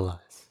pants symbolize.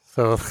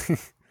 So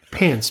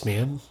Pants,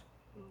 man.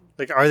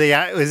 like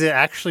is it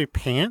actually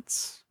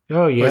pants?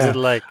 Oh yeah. Or is it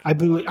like I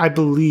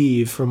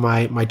believe from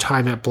my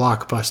time at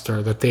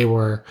Blockbuster that they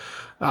were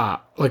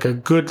like a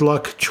good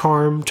luck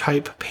charm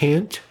type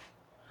pant.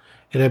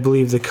 And I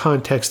believe the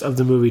context of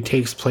the movie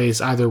takes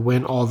place either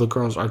when all the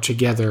girls are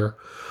together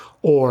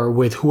or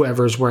with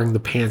whoever's wearing the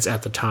pants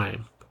at the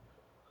time.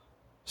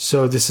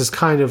 So this is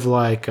kind of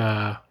like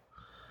that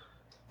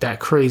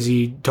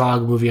crazy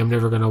dog movie I'm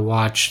never going to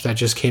watch that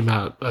just came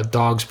out, A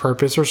Dog's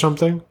Purpose or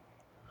something,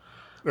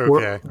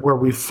 okay? where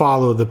we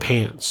follow the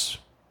pants.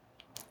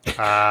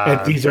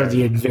 And these are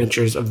the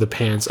adventures of the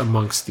pants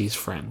amongst these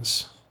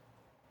friends.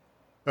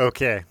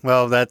 Okay,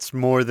 well, that's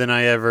more than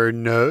I ever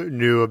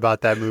knew about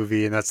that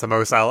movie, and that's the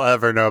most I'll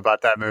ever know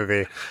about that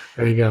movie.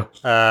 There you go.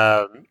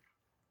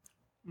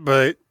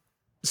 But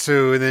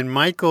so then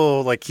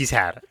Michael, like, he's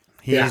had it.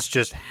 He's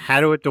just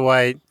had it with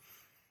Dwight,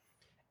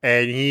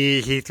 and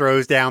he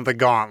throws down the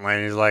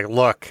gauntlet. He's like,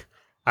 "Look,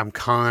 I'm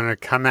gonna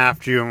come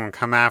after you. I'm gonna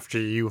come after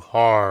you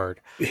hard.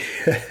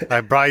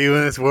 I brought you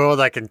in this world.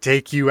 I can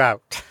take you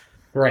out."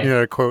 Right. You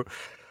know, quote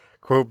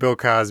Bill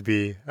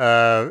Cosby.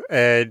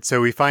 And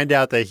so we find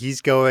out that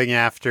he's going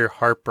after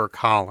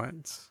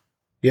HarperCollins.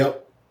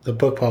 Yep. The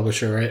book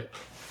publisher, right?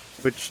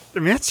 Which, I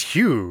mean, that's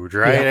huge,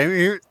 right? Yeah. I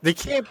mean, they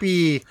can't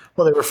be...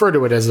 Well, they refer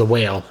to it as the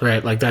whale,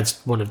 right? Like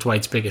that's one of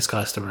Dwight's biggest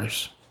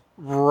customers.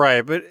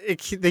 Right, but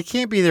they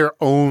can't be their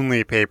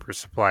only paper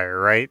supplier,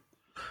 right?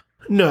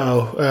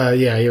 No.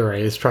 Yeah, you're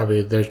right. It's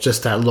probably there's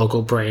just that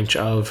local branch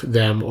of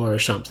them or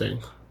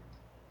something.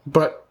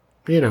 But,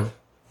 you know,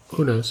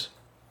 who knows?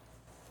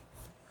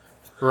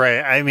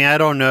 Right. I mean, I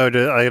don't know.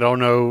 I don't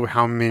know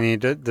how many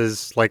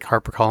does like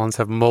HarperCollins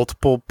have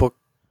multiple book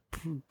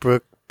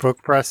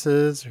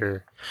presses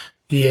or.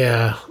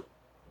 Yeah,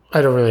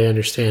 I don't really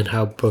understand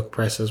how book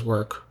presses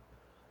work.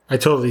 I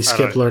totally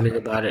skipped learning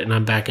about it, and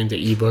I'm back into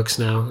ebooks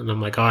now, and I'm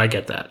like, oh, I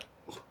get that.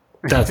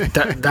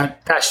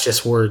 That's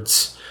just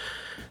words.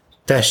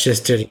 That's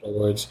just digital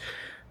words.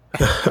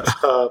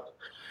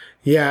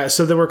 Yeah,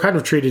 so then we're kind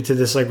of treated to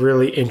this like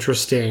really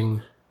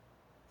interesting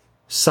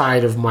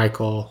side of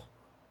Michael,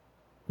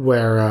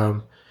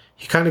 where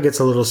he kind of gets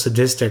a little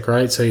sadistic,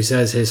 right? So he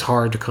says his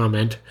hard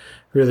comment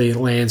really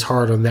lands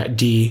hard on that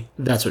D.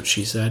 That's what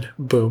she said.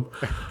 Boom.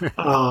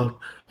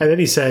 And then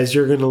he says,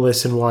 you're going to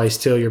listen while I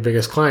steal your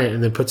biggest client,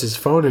 and then puts his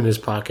phone in his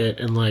pocket,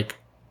 and like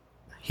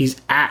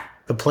he's at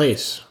the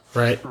place,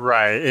 right?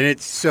 Right. And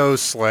it's so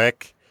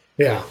slick.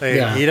 Yeah. Like,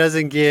 yeah. He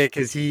doesn't get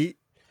because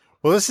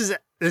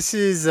this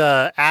is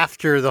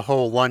after the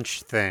whole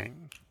lunch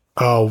thing.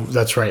 Oh,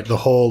 that's right. The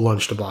whole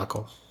lunch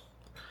debacle.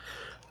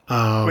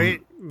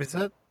 Wait, is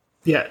that?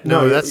 Yeah.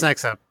 No, that's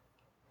next up.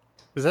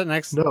 Is that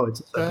next? No, it's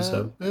this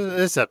episode.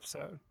 This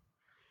episode.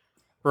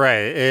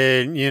 Right.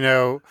 And, you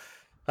know,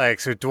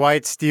 like, so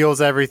Dwight steals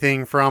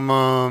everything from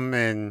him.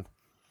 And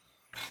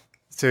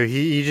so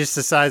he just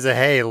decides that,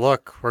 hey,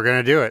 look, we're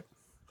going to do it.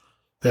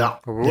 Yeah.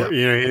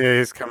 You know,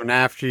 he's coming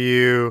after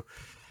you.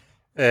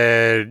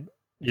 And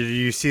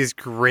you see this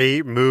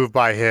great move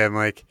by him.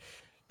 Like,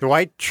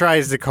 Dwight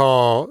tries to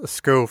call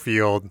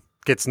Schofield,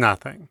 gets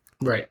nothing.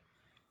 Right.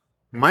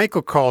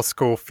 Michael calls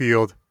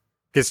Schofield,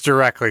 gets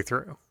directly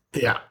through.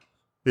 Yeah.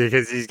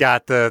 Because he's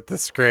got the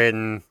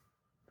Scranton,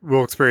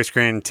 Wilkes-Barre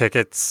Scranton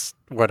tickets,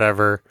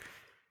 whatever.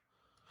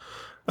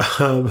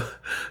 I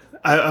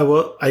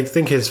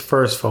think his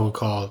first phone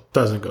call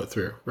doesn't go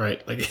through,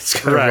 right? Like it's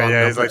kind of Right, wrong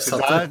yeah, he's number like,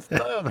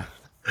 or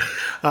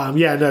something.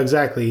 Yeah, no,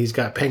 exactly. He's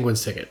got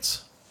Penguins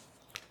tickets.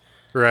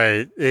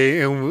 Right.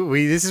 And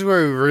this is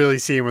where we really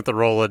see him with the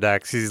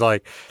Rolodex. He's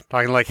like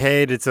talking like,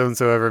 hey, did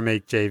so-and-so ever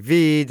make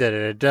JV?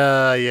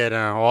 Da-da-da-da, you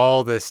know,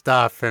 all this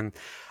stuff. And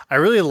I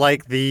really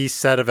like these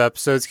set of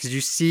episodes because you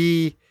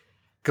see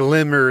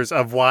glimmers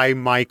of why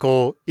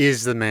Michael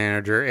is the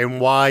manager and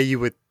why you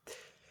would,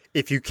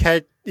 if you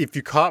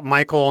caught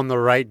Michael on the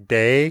right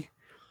day,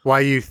 why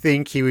you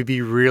think he would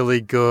be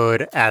really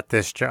good at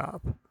this job.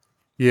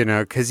 You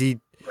know, because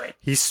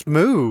he's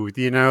smooth,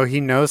 you know, he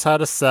knows how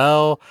to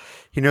sell.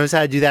 He knows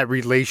how to do that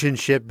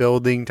relationship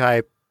building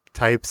type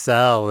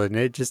sell. And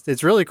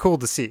it's really cool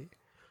to see.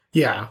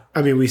 Yeah.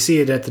 I mean, we see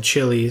it at the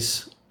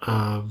Chili's.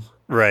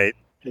 Right.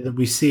 And then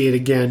we see it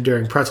again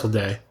during Pretzel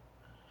Day.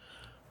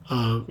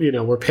 You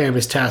know, where Pam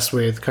is tasked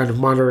with kind of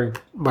monitoring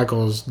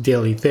Michael's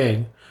daily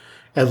thing.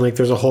 And like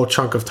there's a whole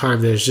chunk of time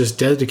that is just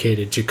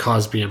dedicated to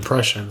Cosby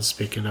impressions,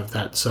 speaking of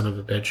that son of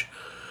a bitch.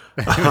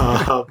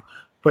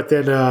 But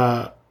then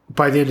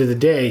by the end of the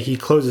day, he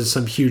closes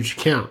some huge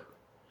account.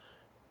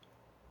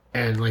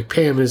 And like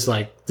Pam is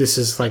like, this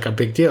is like a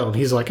big deal. And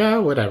he's like,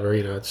 oh, whatever,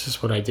 you know, it's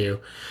just what I do.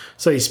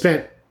 So he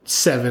spent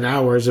 7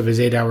 hours of his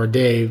 8-hour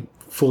day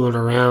fooling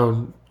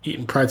around,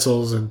 eating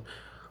pretzels and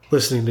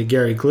listening to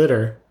Gary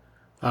Glitter.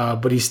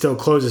 But he still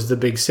closes the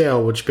big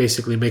sale, which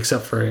basically makes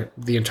up for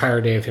the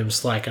entire day of him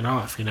slacking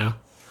off, you know?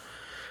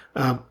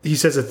 He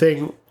says a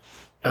thing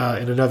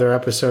in another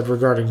episode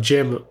regarding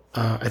Jim,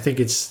 I think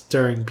it's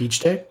during Beach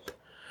Day,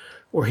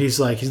 where he's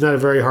like, he's not a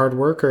very hard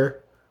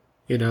worker.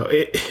 You know,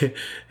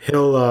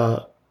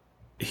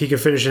 he can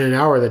finish in an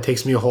hour that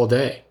takes me a whole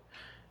day.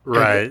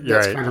 Right, and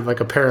that's right. kind of like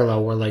a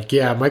parallel where, like,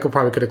 yeah, Michael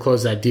probably could have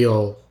closed that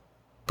deal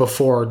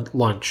before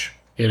lunch,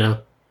 you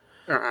know?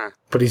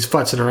 But he's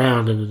futzing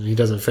around and he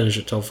doesn't finish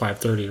it till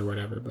 5:30 or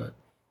whatever. But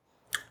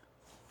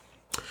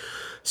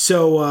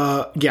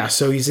so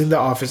he's in the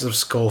office of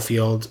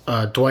Schofield.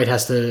 Dwight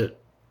has to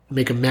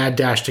make a mad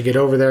dash to get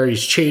over there.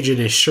 He's changing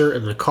his shirt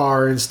in the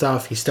car and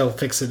stuff. He's still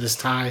fixing his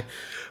tie.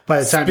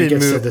 By the time he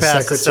gets to the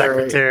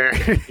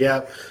secretary.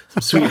 Yeah,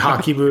 some sweet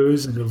hockey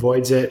moves and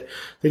avoids it.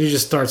 Then he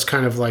just starts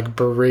kind of like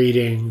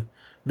berating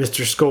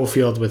Mr.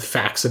 Schofield with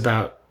facts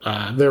about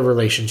their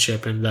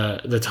relationship and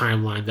the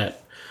timeline that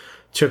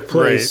took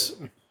place.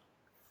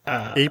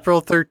 Right.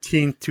 April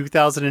 13th,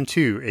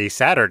 2002, a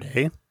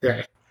Saturday.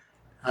 Yeah.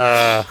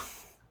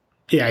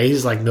 Yeah,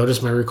 he's like,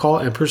 notice my recall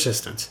and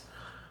persistence.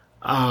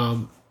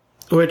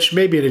 Which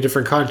maybe in a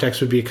different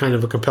context would be kind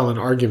of a compelling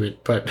argument,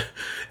 but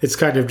it's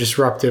kind of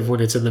disruptive when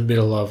it's in the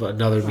middle of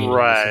another meeting.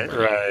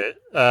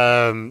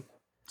 Right.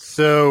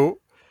 So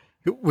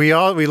we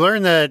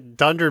learned that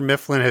Dunder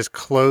Mifflin has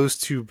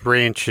closed 2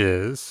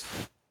 branches.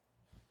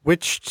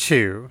 Which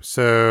 2?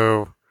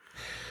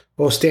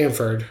 Well,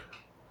 Stanford.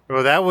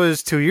 Well, that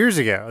was 2 years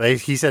ago.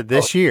 He said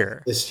this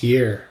year. This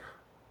year.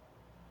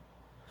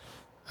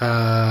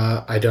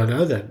 I don't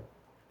know then.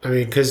 I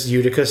mean, because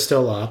Utica's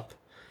still up.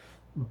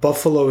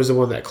 Buffalo is the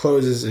one that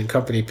closes in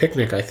Company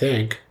Picnic, I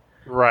think.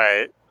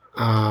 Right.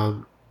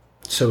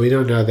 So we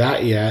don't know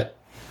that yet.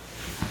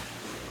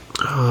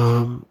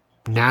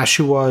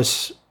 Nashua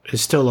is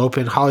still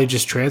open. Holly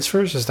just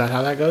transfers? Is that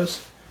how that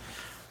goes?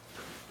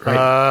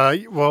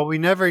 Right. Well, we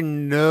never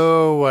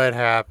know what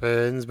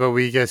happens, but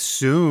we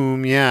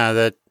assume,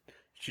 that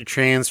she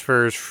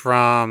transfers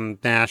from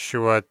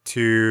Nashua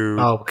to...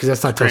 Oh, because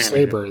that's not till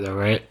Saber, though,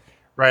 right?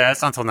 Right,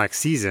 that's not until next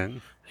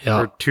season. Yeah.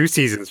 Or 2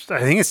 seasons. I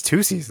think it's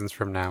 2 seasons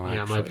from now, actually.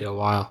 Yeah, it might be a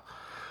while.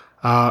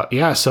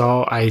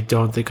 So I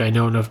don't think I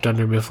know enough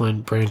Dunder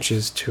Mifflin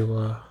branches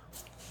to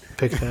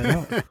pick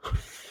that up.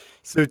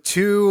 So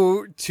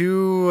two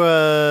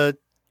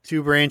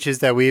branches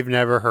that we've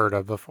never heard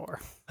of before.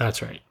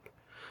 That's right.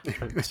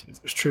 There's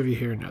trivia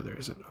here. No, there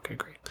isn't. Okay,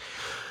 great.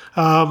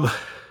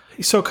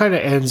 So it kind of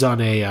ends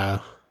on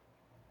a,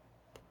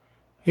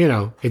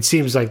 it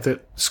seems like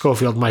that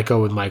Schofield might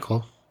go with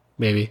Michael,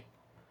 maybe.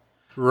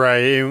 Right,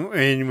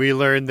 and we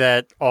learned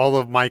that all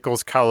of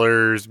Michael's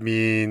colors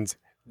means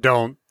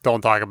don't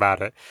talk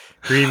about it.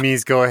 Green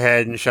means go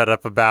ahead and shut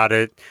up about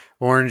it.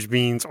 Orange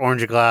means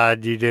orange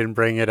glad you didn't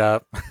bring it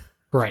up.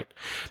 Right,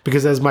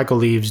 because as Michael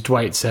leaves,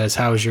 Dwight says,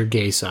 "How's your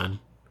gay son?"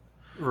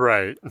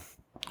 Right,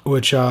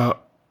 which I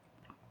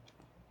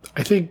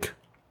think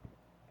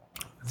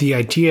the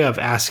idea of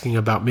asking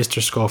about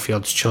Mr.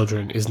 Schofield's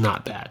children is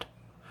not bad.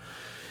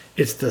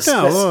 It's the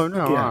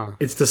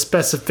it's the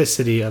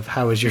specificity of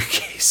how is your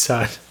gay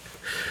son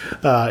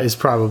is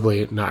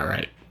probably not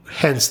right.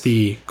 Hence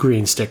the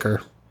green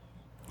sticker.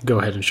 Go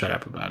ahead and shut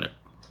up about it.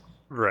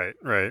 Right.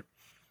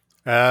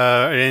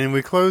 And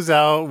we close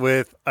out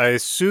with,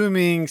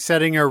 assuming,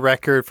 setting a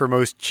record for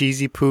most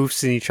cheesy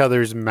poofs in each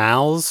other's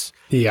mouths.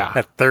 Yeah.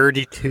 At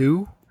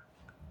 32.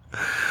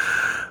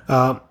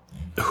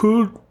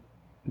 Who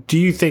do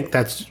you think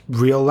that's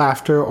real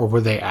laughter, or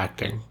were they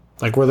acting?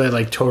 Like, were they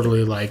like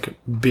totally like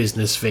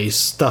business face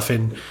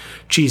stuffing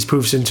cheese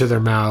poofs into their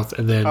mouth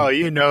and then?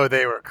 Oh,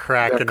 they were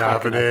cracking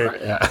up, and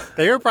right? Yeah.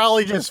 They were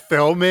probably just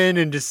filming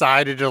and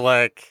decided to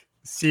like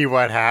see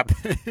what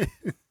happened.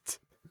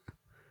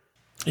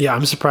 Yeah,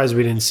 I'm surprised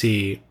we didn't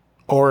see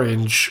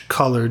orange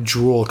colored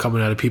drool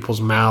coming out of people's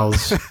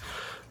mouths.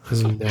 This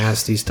is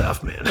nasty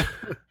stuff, man.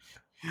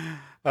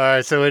 All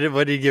right, so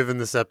what are you giving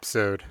this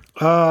episode?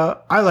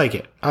 I like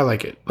it.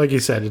 Like you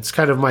said, it's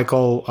kind of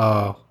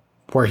Michael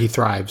where he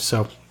thrives.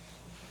 So I'm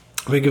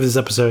going to give this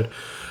episode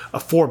a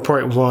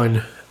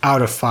 4.1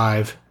 out of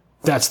 5.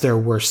 That's their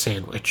worst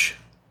sandwich.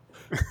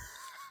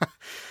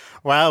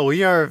 Wow,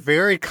 we are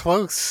very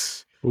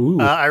close.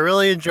 I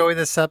really enjoy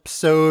this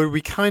episode.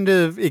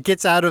 It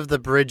gets out of the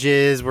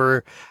bridges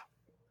where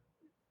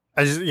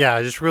I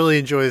just really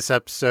enjoy this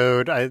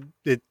episode.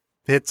 It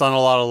hits on a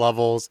lot of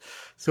levels.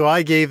 So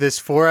I gave this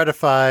 4 out of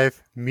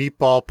 5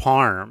 meatball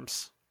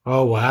parms.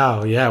 Oh,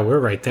 wow. Yeah, we're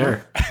right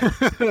there.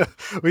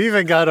 We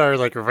even got our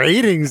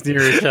ratings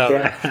near each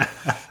other. Yeah.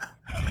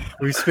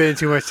 We spend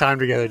too much time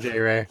together, J.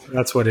 Ray.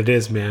 That's what it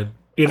is, man.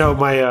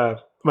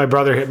 My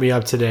brother hit me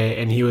up today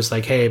and he was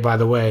like, "Hey, by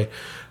the way,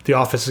 The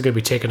Office is going to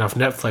be taken off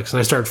Netflix." And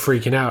I started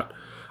freaking out.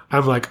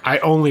 I'm like, I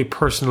only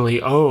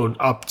personally own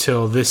up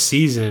till this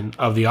season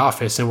of The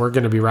Office, and we're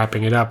going to be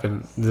wrapping it up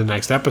in the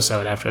next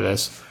episode after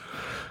this.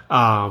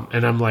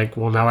 And I'm like,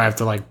 well, now I have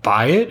to like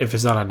buy it if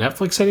it's not on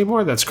Netflix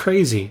anymore. That's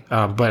crazy.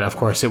 But of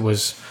course, it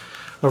was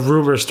a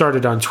rumor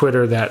started on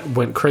Twitter that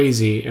went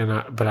crazy.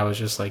 But I was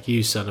just like,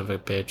 you son of a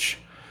bitch.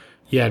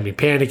 You had me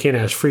panicking.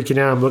 I was freaking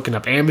out. I'm looking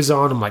up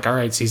Amazon. I'm like, all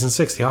right, season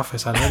 6, The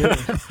Office. I love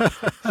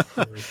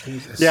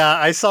it. Yeah,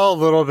 I saw a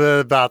little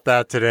bit about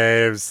that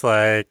today. It was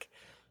like,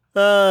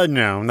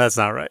 no, that's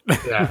not right.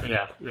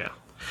 Yeah.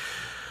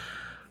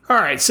 All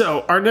right,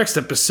 so our next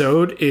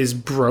episode is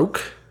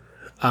Broke,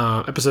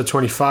 episode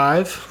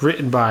 25,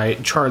 written by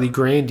Charlie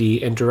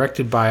Grandy and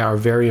directed by our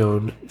very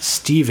own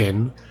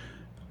Stephen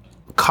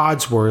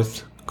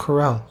Codsworth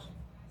Carell.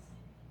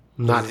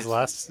 Not His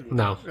last.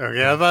 No.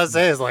 Okay, I was about to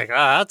say, it's like,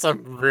 that's a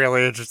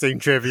really interesting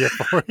trivia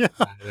for you.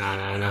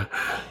 No.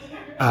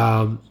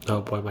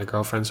 Oh boy, my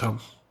girlfriend's home.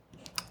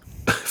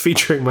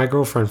 Featuring my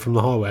girlfriend from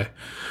the hallway.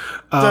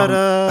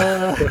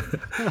 Ta-da!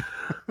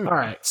 All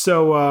right,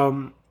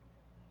 so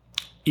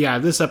yeah,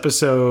 this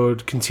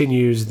episode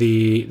continues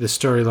the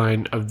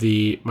storyline of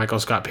the Michael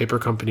Scott Paper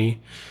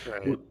Company.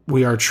 Right.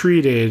 We are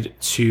treated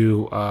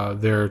to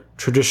their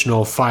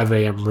traditional 5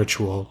 a.m.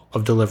 ritual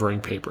of delivering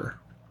paper.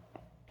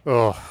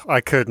 Oh,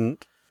 I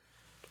couldn't.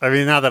 I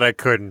mean, not that I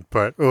couldn't,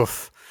 but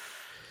oof.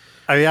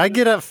 I mean, I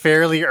get up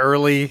fairly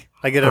early.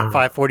 I get up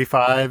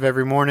 5:45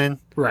 every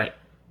morning. Right.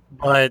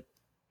 But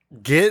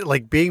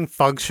being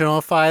functional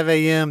at 5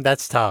 a.m.,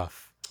 that's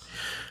tough.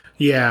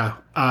 Yeah.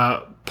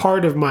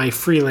 Part of my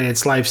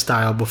freelance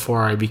lifestyle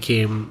before I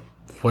became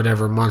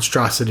whatever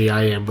monstrosity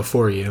I am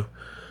before you.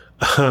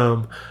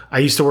 I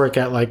used to work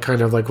at like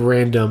kind of like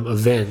random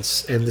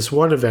events, and this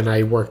one event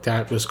I worked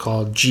at was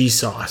called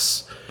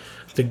GSauce,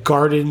 the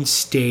Garden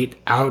State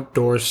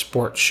Outdoor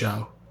Sports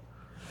Show.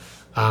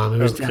 It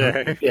was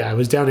it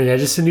was down in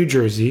Edison, New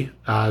Jersey.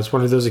 It's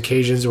one of those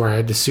occasions where I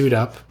had to suit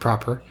up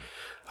proper.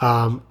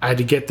 I had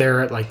to get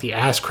there at like the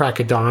ass crack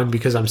of dawn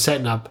because I'm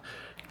setting up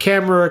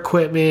camera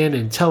equipment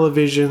and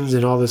televisions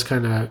and all this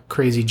kind of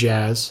crazy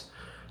jazz.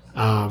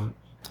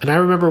 And I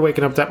remember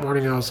waking up that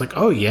morning and I was like,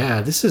 oh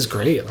yeah, this is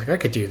great. Like I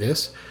could do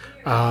this.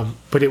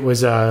 But it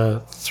was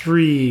a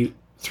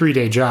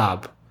three-day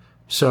job.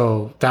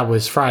 So that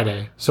was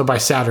Friday. So by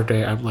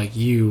Saturday, I'm like,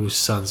 you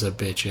sons of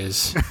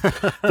bitches.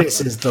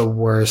 This is the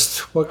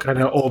worst. What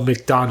kind of old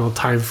McDonald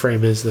time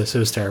frame is this? It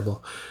was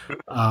terrible.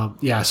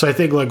 Yeah, so I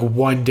think like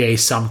one day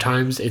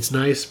sometimes it's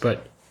nice,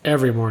 but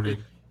every morning,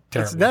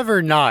 terrible. It's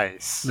never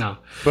nice. No.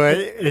 But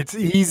it's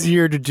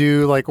easier to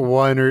do like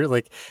one or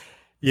like,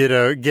 get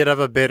up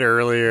a bit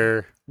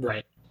earlier.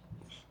 Right.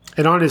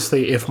 And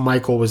honestly, if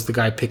Michael was the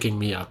guy picking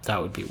me up,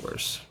 that would be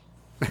worse.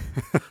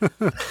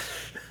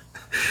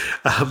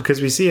 Because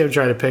we see him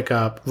try to pick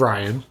up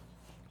Ryan.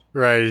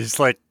 Right. He's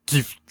like,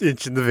 keep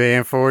inching the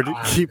van forward.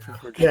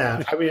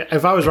 Yeah. I mean,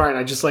 if I was Ryan,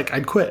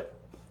 I'd quit.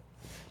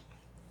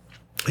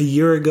 A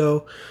year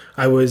ago,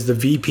 I was the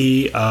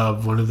VP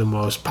of one of the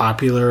most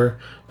popular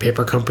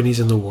paper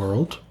companies in the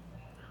world.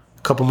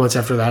 A couple months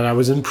after that, I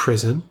was in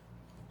prison.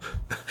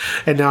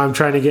 And now I'm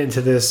trying to get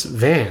into this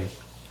van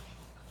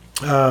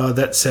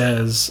that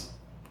says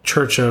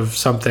Church of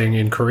something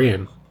in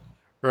Korean.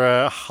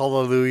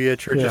 Hallelujah,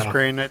 Church of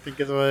Scranton, I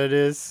think is what it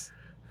is.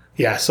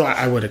 Yeah, so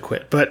I would have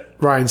quit. But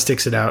Ryan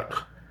sticks it out.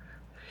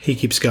 He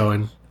keeps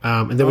going.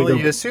 And then we go.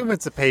 You assume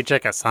it's a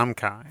paycheck of some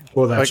kind.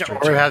 Well, that's like,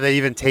 true. Or have they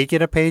even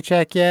taken a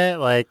paycheck yet?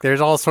 Like, there's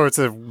all sorts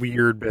of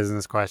weird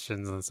business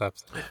questions in this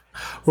episode.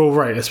 Well,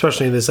 right,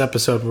 especially in this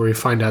episode where we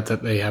find out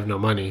that they have no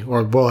money,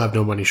 or will have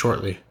no money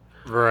shortly.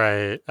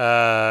 Right.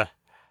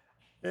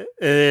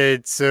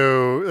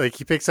 So like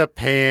he picks up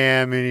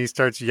Pam and he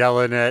starts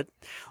yelling at,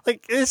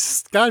 like,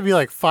 it's got to be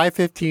like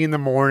 5:15 in the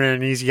morning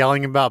and he's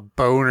yelling about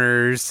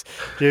boners,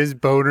 his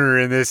boner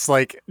in this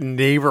like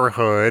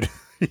neighborhood.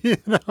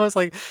 It's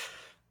like,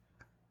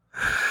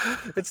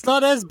 it's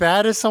not as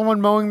bad as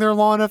someone mowing their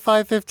lawn at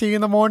 5:15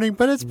 in the morning,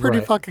 but it's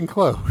pretty fucking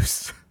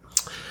close.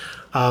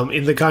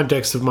 In the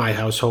context of my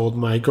household,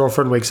 my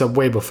girlfriend wakes up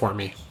way before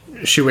me.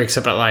 She wakes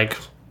up at like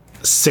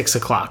 6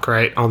 o'clock,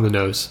 right, on the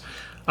nose.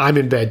 I'm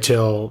in bed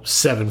till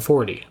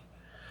 7:40.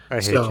 I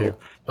hate you.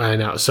 I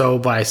know. So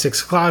by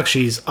 6 o'clock,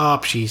 she's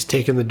up. She's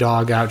taking the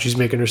dog out. She's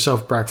making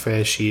herself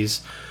breakfast.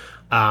 She's,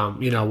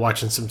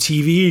 watching some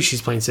TV.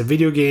 She's playing some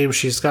video games.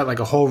 She's got like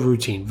a whole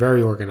routine,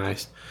 very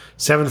organized.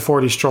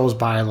 7:40 strolls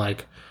by,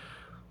 like,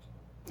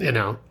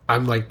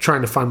 I'm like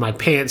trying to find my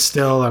pants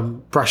still.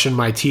 I'm brushing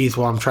my teeth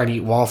while I'm trying to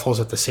eat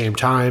waffles at the same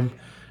time.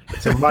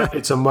 It's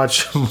a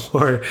much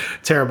more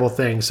terrible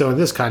thing. So in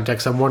this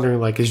context, I'm wondering,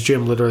 like, is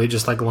Jim literally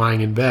just like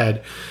lying in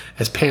bed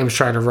as Pam's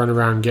trying to run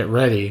around and get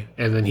ready,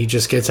 and then he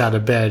just gets out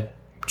of bed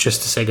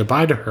just to say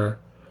goodbye to her?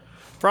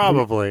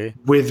 Probably.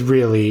 With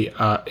really,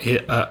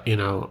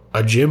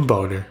 a Jim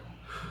boner.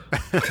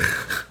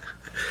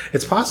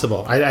 It's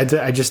possible.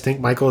 I just think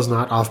Michael is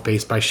not off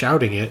base by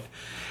shouting it,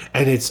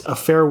 and it's a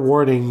fair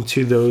warning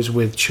to those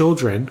with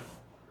children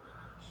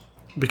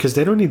because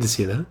they don't need to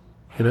see that,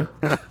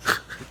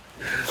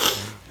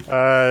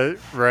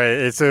 Right.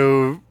 And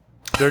so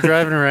they're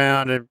driving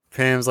around and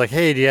Pam's like,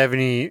 hey, do you have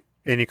any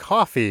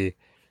coffee?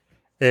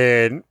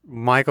 And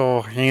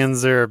Michael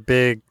hands her a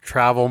big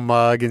travel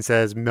mug and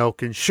says,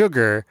 milk and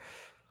sugar.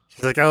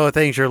 She's like, oh,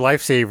 thanks, you're a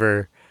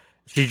lifesaver.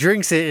 She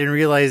drinks it and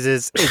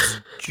realizes it's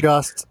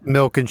just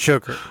milk and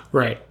sugar.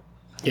 Right.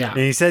 Yeah. And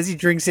he says he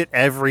drinks it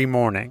every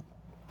morning.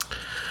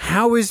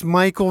 How is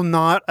Michael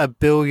not $1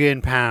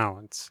 billion?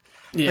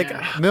 Yeah.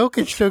 Like, milk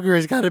and sugar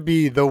has got to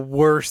be the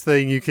worst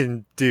thing you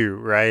can do,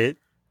 right?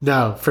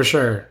 No, for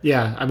sure.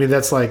 Yeah. I mean,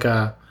 that's like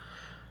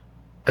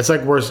it's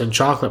like worse than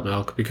chocolate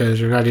milk because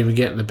you're not even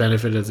getting the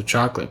benefit of the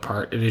chocolate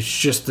part. And it's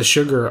just the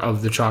sugar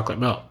of the chocolate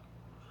milk.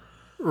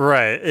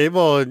 Right.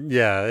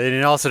 Yeah. And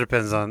it also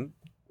depends on,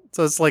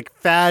 so it's like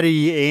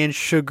fatty and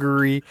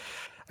sugary.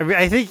 I mean,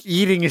 I think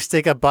eating a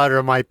stick of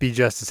butter might be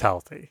just as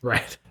healthy.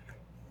 Right.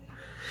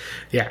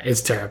 Yeah,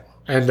 it's terrible.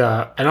 And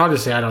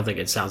honestly, I don't think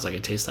it sounds like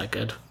it tastes that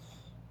good.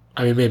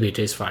 I mean, maybe it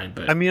tastes fine,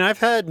 but I mean, I've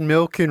had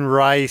milk and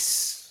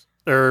rice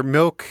or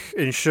milk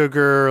and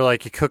sugar,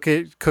 like you cook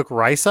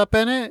rice up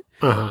in it.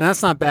 And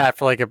that's not bad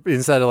for like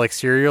instead of like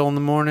cereal in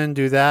the morning,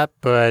 do that.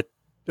 But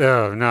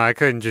oh no, I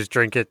couldn't just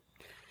drink it.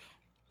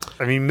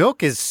 I mean,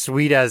 milk is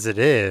sweet as it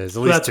is,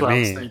 at least that's to what me.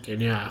 I was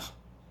thinking, yeah.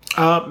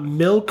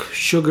 Milk,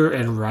 sugar,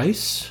 and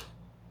rice?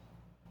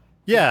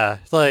 Yeah,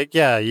 like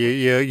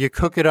you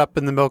cook it up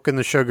in the milk and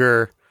the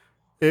sugar.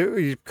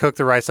 You cook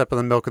the rice up in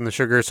the milk and the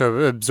sugar, so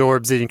it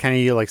absorbs it and kind of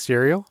eat it like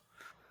cereal.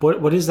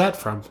 What is that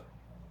from?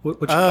 What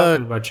you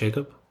talking about,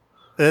 Jacob?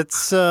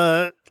 It's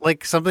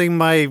like something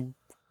my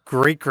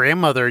great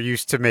grandmother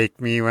used to make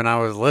me when I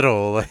was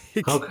little.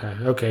 Like,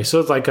 Okay. So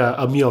it's like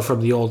a meal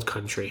from the old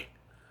country.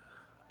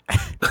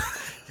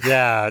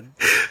 yeah,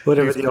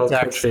 Whatever the old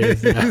country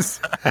is. Yeah.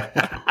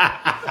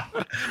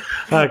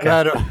 Okay.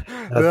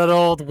 That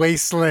old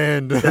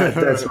wasteland.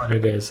 That's what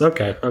it is.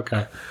 Okay.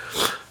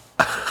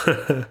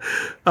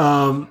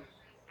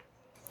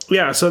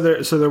 Yeah, so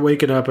they're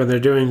waking up and they're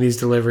doing these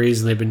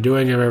deliveries and they've been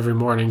doing them every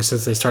morning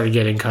since they started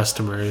getting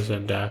customers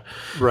and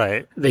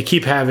right. They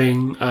keep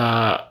having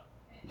old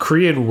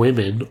Korean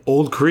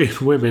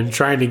women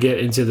trying to get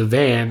into the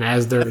van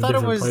as they're in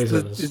different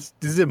places.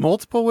 Is it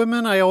multiple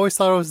women? I always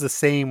thought it was the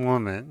same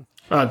woman.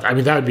 I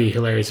mean, that would be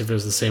hilarious if it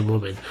was the same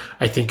woman.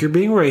 I think you're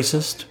being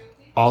racist.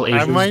 All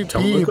Asians I might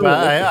don't be, look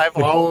but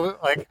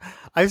alike.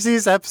 I've seen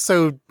this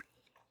episode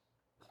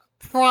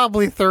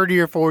probably 30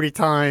 or 40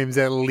 times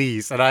at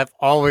least, and I've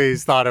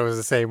always thought it was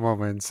the same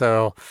woman.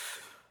 So,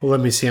 well, let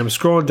me see. I'm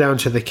scrolling down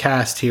to the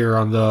cast here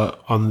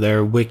on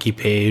their wiki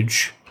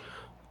page.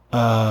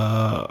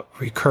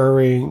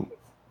 Recurring.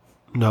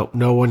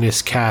 No one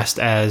is cast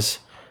as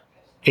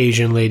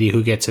Asian lady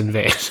who gets in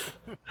van.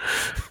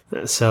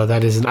 So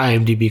that is an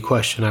IMDb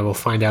question. I will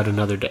find out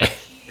another day.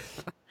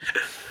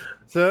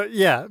 So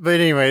yeah, but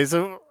anyway,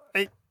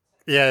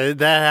 that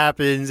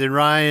happens, and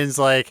Ryan's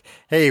like,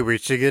 "Hey, we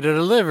should get a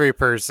delivery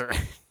person."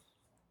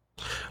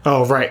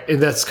 Oh, right,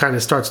 and that's kind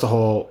of starts the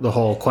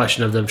whole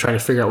question of them trying to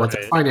figure out what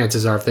their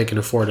finances are if they can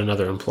afford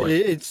another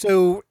employee.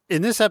 So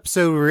in this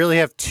episode, we really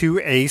have two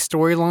A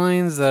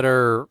storylines that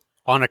are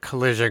on a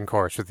collision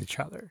course with each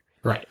other.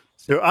 Right.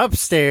 So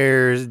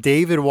upstairs,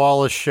 David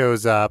Wallace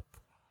shows up,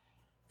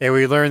 and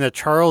we learn that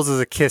Charles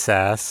is a kiss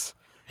ass.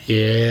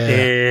 Yeah.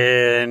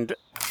 And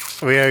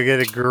we get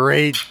a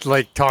great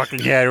like talking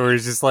head where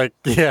he's just like,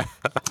 yeah.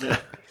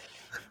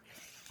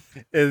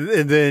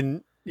 and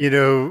then,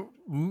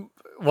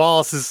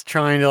 Wallace is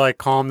trying to like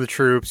calm the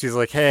troops. He's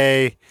like,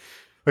 hey.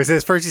 He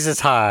says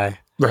hi.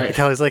 Right. And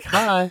Kelly's like,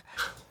 hi.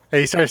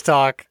 And he starts to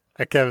talk.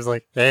 And Kevin's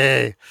like,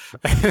 hey.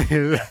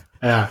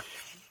 Yeah.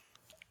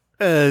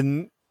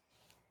 And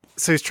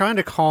so he's trying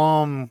to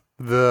calm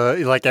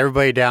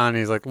everybody down. And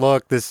he's like,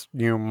 look, this,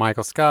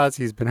 Michael Scott's,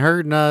 he's been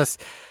hurting us.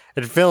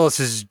 And Phyllis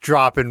is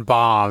dropping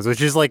bombs, which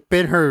has like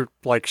been her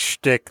like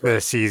shtick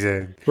this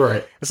season.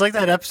 Right. It's like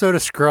that episode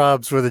of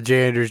Scrubs where the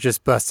janitor's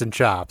just busting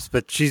chops,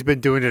 but she's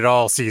been doing it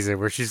all season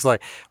where she's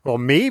like, well,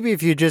 maybe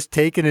if you'd just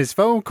taken his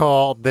phone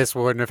call, this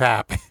wouldn't have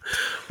happened.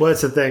 Well,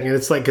 that's the thing. And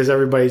it's like, because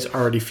everybody's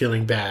already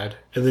feeling bad.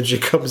 And then she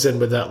comes in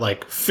with that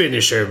like,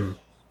 finish him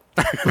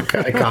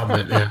kind of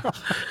comment. Yeah.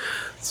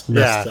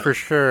 Yeah, for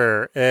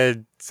sure.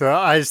 And so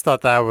I just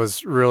thought that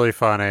was really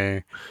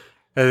funny.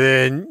 And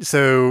then,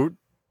 so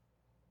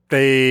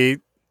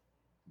David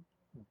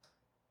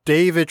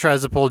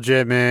tries to pull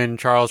Jim in.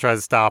 Charles tries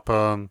to stop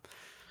him.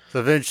 So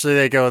eventually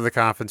they go in the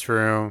conference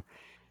room.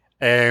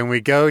 And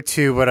we go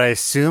to what I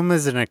assume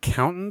is an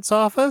accountant's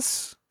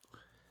office.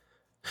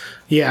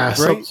 Yeah.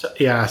 Right?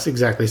 Yes,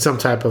 exactly. Some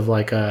type of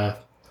like a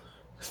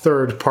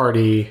third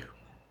party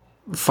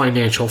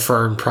financial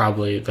firm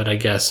probably that I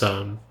guess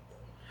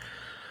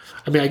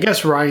I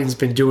guess Ryan's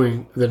been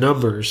doing the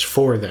numbers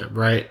for them,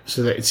 right?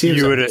 So that it seems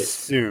you like would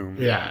assume.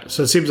 Yeah.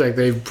 So it seems like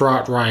they've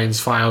brought Ryan's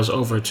files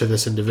over to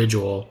this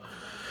individual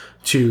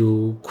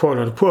to quote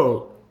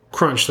unquote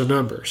crunch the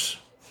numbers.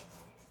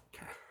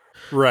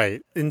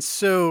 Right. And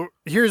so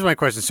here's my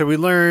question. So we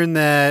learn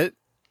that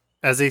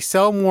as they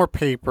sell more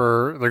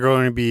paper, they're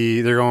going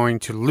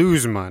to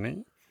lose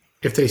money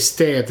if they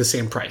stay at the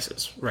same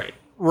prices. Right.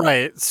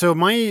 Right. So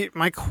my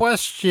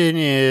question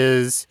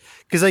is,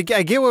 because I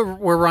get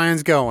where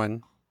Ryan's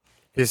going,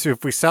 Is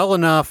if we sell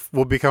enough,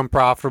 we'll become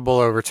profitable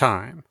over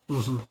time.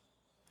 Mm-hmm.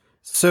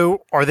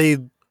 So are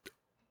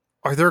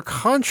their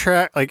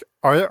contract like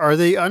are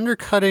they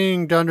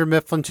undercutting Dunder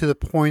Mifflin to the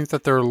point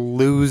that they're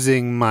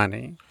losing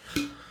money?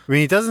 I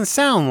mean, it doesn't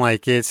sound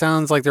like it. It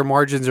sounds like their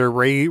margins are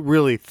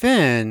really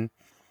thin.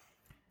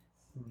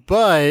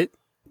 But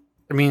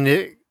I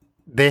mean,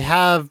 they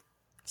have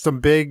some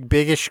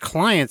biggish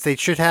clients. They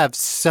should have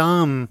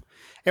some,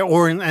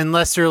 or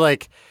unless they're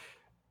like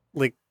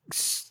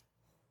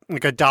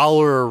a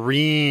dollar a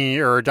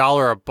ream or a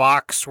dollar a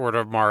box sort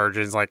of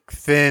margins, like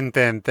thin.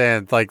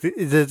 Like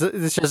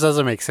this just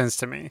doesn't make sense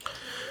to me.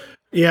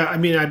 Yeah, I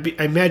mean, I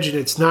imagine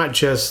it's not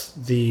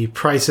just the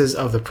prices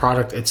of the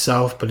product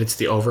itself, but it's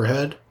the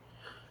overhead.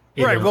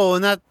 Right. know? Well,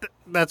 and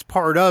that's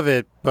part of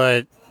it,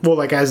 but Well,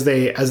 like as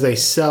they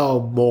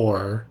sell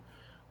more,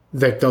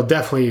 like they'll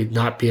definitely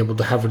not be able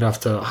to have enough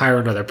to hire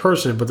another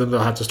person, but then they'll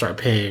have to start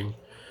paying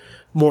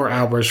more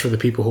hours for the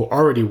people who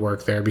already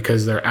work there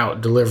because they're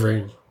out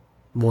delivering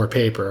more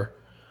paper.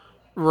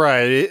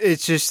 right.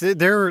 It's just that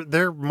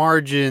their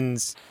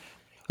margins,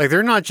 like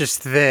they're not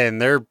just thin,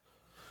 they're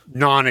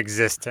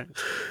non-existent.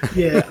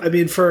 Yeah, I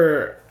mean,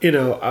 for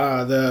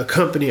the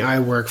company I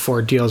work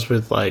for deals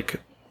with like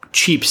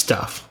cheap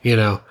stuff.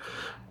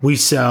 We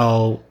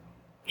sell,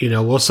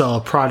 we'll sell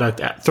a product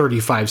at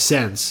 35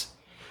 cents,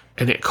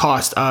 and it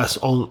cost us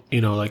only,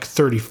 like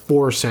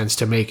 34 cents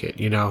to make it.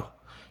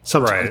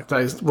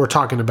 Sometimes we're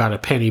talking about a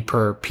penny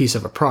per piece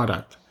of a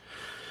product.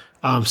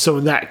 So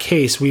in that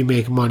case, we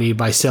make money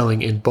by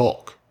selling in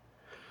bulk.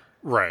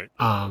 Right.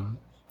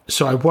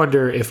 So I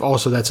wonder if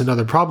also that's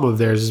another problem of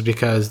theirs is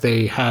because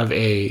they have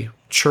a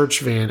church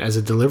van as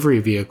a delivery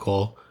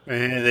vehicle.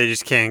 And they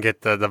just can't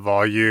get the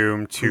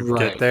volume to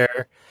get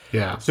there.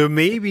 Yeah. So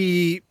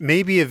maybe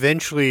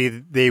eventually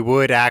they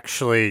would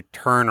actually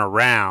turn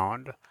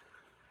around.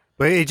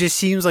 But it just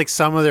seems like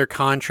some of their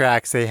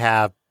contracts they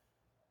have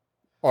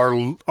are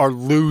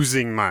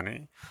losing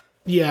money.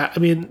 Yeah, I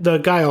mean, the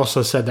guy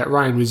also said that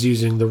Ryan was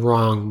using the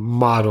wrong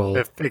model.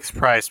 The fixed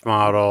price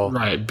model.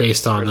 Right,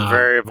 based on The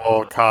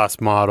variable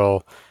cost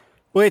model.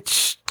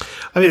 Which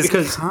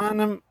is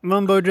kind of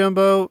mumbo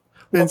jumbo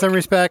in some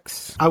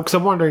respects. Because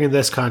I'm wondering in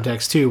this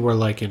context too, where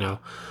like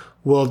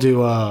we'll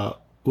do a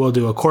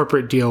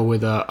corporate deal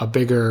with a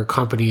bigger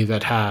company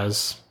that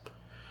has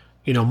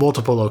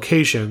multiple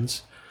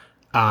locations,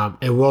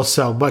 and we'll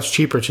sell much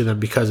cheaper to them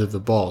because of the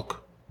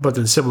bulk. But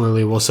then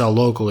similarly, we'll sell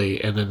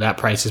locally, and then that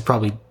price is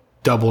probably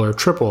double or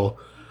triple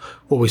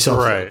what we sell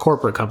to a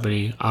corporate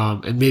company.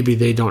 And maybe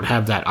they don't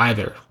have that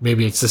either.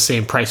 Maybe it's the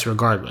same price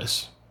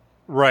regardless.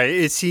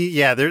 Right.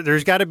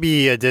 There's got to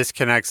be a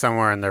disconnect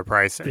somewhere in their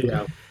pricing.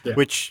 Yeah.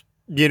 Which,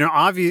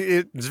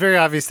 it's very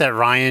obvious that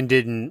Ryan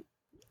didn't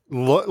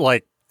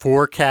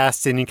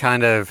forecast any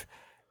kind of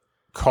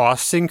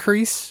cost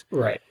increase.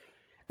 Right.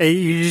 And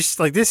you just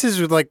this is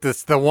like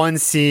the one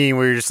scene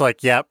where you're just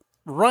like, yep,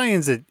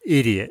 Ryan's an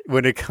idiot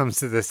when it comes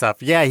to this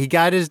stuff. Yeah, he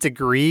got his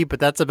degree, but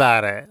that's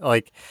about it.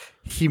 Like,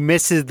 he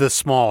misses the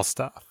small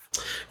stuff.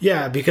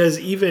 Yeah, because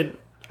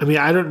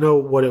I don't know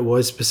what it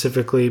was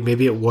specifically.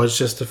 Maybe it was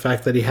just the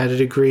fact that he had a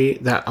degree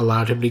that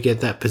allowed him to get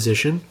that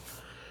position.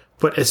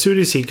 But as soon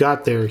as he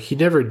got there, he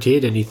never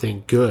did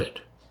anything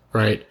good,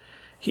 right?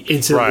 He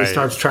instantly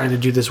starts trying to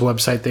do this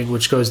website thing,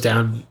 which goes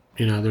down,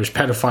 there's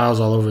pedophiles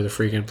all over the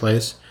freaking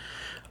place.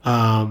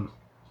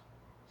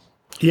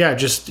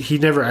 He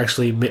never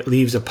actually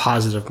leaves a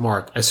positive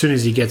mark. As soon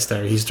as he gets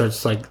there, he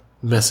starts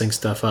messing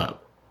stuff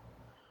up.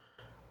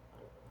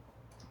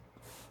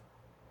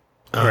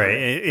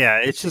 Right. Yeah.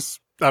 It's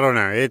just, I don't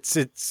know. It's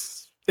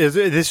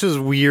this was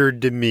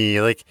weird to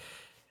me. Like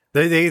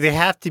they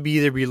have to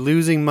either be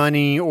losing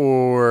money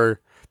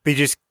or they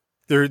just,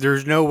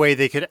 there's no way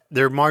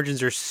their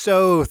margins are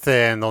so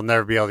thin, they'll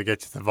never be able to get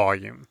to the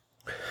volume.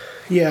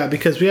 Yeah.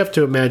 Because we have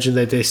to imagine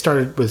that they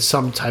started with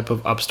some type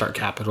of upstart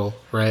capital,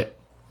 right?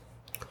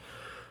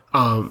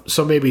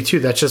 So maybe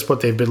too, that's just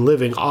what they've been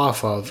living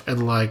off of.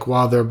 And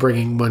while they're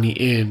bringing money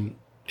in,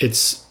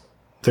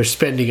 they're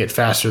spending it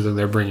faster than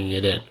they're bringing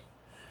it in.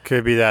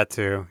 Could be that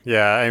too.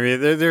 Yeah. I mean,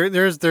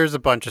 there's a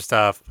bunch of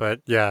stuff,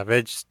 but yeah,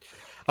 I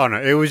don't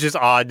know. It was just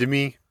odd to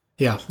me.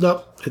 Yeah.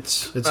 No,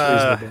 it's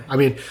reasonable. I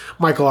mean,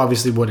 Michael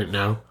obviously wouldn't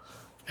know,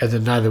 and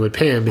then neither would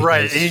Pam.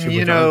 Right.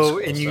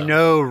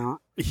 And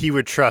he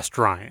would trust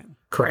Ryan.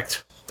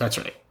 Correct. That's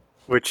right.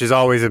 Which is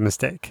always a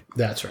mistake.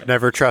 That's right.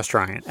 Never trust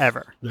Ryan,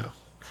 ever. No.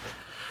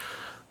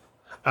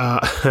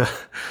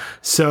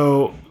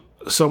 So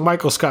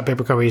Michael Scott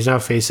Paper Company is now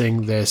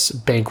facing this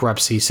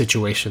bankruptcy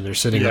situation. They're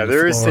sitting on the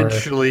they're floor.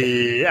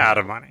 essentially out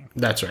of money.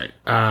 That's right.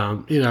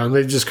 And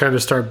they just kind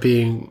of start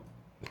being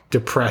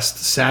depressed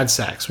sad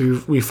sacks.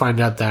 We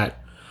find out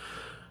that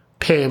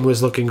Pam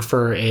was looking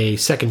for a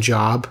second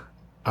job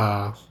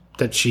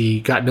that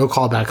she got no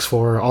callbacks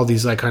for, all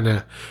these kind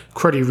of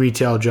cruddy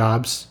retail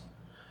jobs.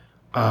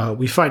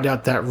 We find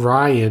out that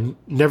Ryan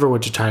never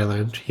went to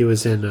Thailand. He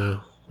was in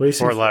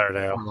Fort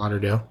Lauderdale. Fort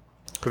Lauderdale.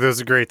 But it was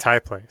a great Thai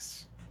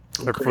place.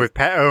 Or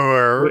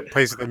a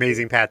place with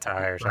amazing pad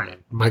Thai or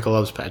something. Michael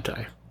loves pad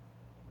Thai.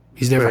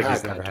 He's never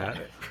had pad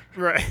Thai.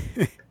 Right.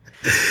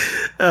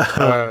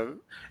 And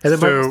then So-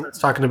 Michael starts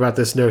talking about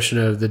this notion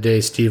of the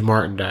day Steve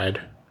Martin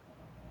died.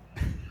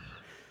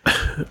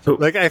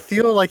 Like, I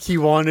feel like he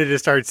wanted to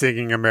start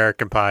singing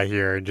American Pie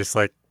here and just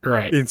like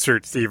Right.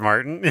 insert Steve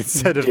Martin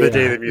instead of the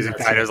day the music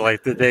died. It was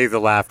like the day the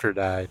laughter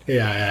died.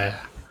 Yeah.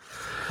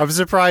 I'm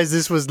surprised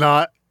this was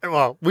not.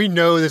 Well, we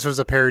know this was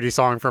a parody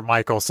song from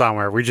Michael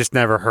somewhere. We just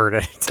never heard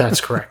it. That's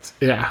correct.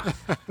 Yeah.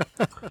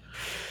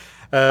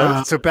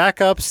 So back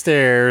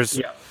upstairs.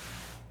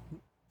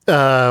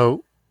 Yeah.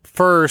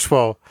 First,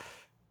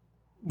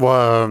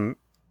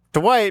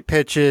 Dwight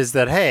pitches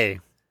that, hey,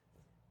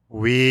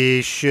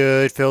 we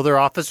should fill their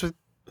office with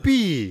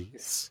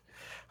bees.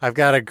 I've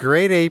got a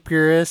great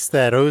apiarist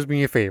that owes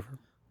me a favor.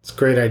 It's a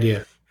great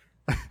idea.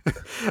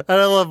 And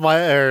I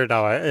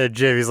love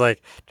Jimmy's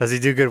like, does he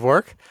do good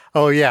work?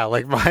 Oh yeah,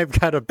 like I've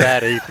got a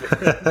bad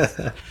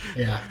apiarist.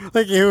 Yeah.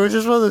 Like it was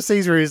just one of those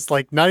things where he's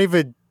like not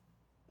even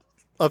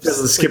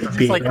Doesn't skip a he's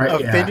beat, like right?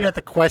 offended Yeah. at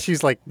the question.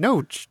 He's like,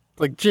 no,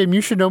 like Jim,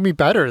 you should know me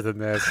better than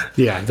this.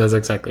 Yeah, that's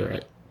exactly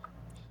right.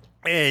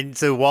 And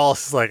so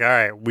Wallace is like, all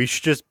right, we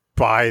should just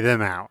buy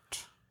them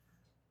out.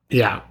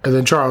 Yeah. And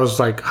then Charles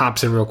like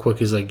hops in real quick.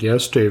 He's like,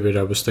 yes, David,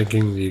 I was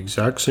thinking the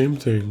exact same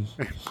thing.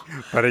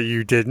 But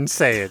you didn't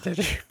say it, did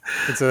you?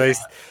 And so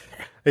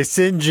they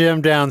send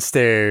Jim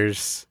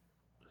downstairs,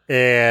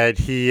 and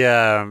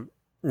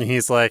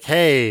he's like,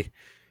 hey,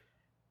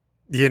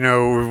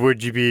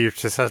 would you be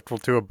susceptible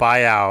to a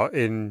buyout?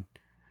 And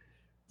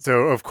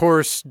so of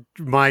course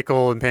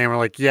Michael and Pam are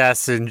like,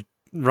 yes, and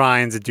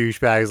Ryan's a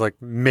douchebag. He's like,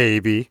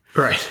 maybe.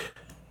 Right.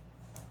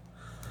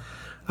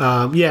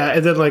 Yeah,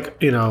 and then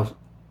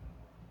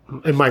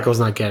and Michael's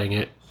not getting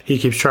it. He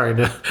keeps trying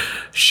to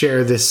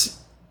share this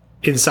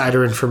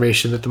insider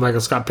information that the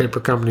Michael Scott Paper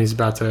Company is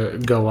about to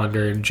go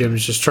under, and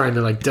Jim's just trying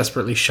to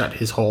desperately shut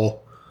his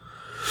hole.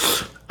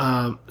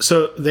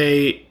 So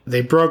they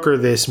broker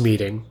this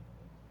meeting.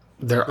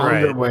 They're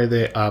on their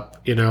way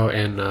up,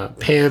 and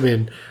Pam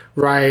and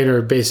Ryan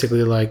are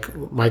basically like,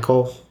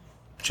 Michael,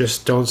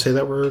 just don't say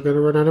that we're going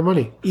to run out of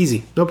money.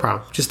 Easy, no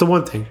problem. Just the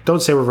one thing.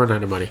 Don't say we're running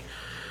out of money.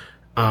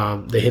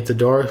 They hit the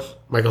door.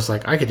 Michael's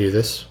like, I could do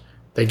this.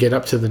 They get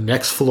up to the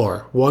next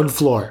floor, one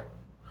floor.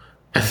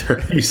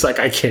 And he's like,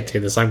 I can't do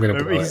this. I'm going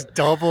to blow He's it.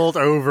 doubled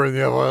over in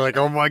the other, like,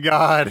 oh my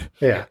God.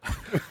 Yeah.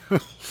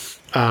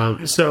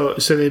 So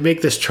they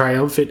make this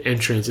triumphant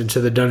entrance into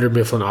the Dunder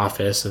Mifflin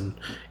office, and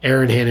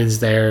Erin Hannon's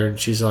there, and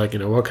she's like,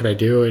 what can I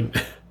do?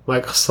 And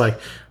Michael's like,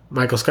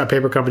 Michael Scott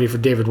Paper Company for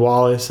David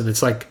Wallace, and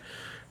it's like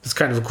this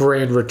kind of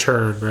grand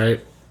return, right?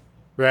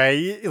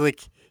 Right?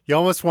 Like, you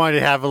almost wanted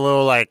to have a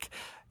little,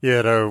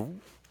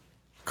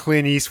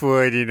 Clint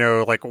Eastwood,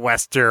 like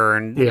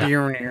Western,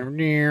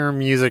 near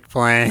music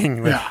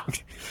playing. Yeah.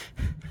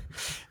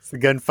 It's the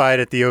gunfight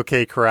at the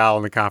OK Corral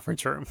in the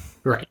conference room.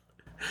 Right.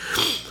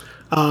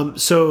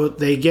 So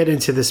they get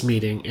into this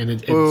meeting, and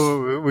it's...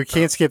 Ooh, we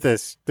can't skip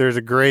this. There's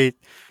a great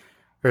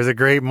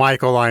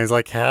Michael line. He's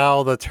like,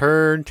 how the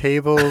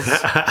turntables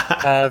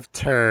have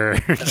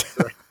turned.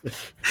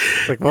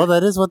 It's like, well,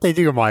 that is what they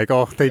do,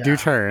 Michael. They do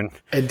turn.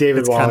 And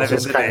David It's Wallace in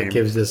just the kind name. of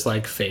gives this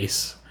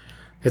face.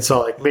 It's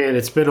all like, man,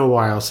 it's been a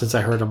while since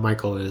I heard a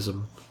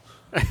Michaelism.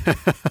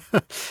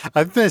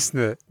 I've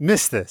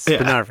missed this,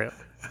 but not really.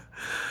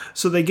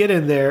 So they get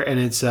in there, and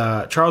it's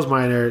Charles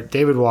Minor,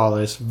 David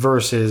Wallace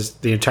versus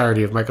the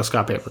entirety of Michael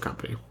Scott Paper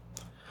Company,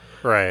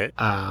 Right.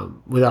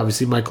 with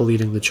obviously Michael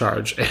leading the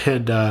charge.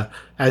 And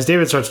as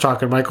David starts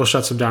talking, Michael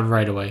shuts him down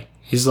right away.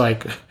 He's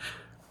like,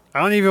 I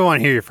don't even want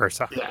to hear your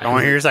first off. Yeah. I want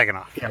to hear your second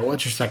off. yeah,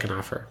 what's your second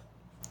offer?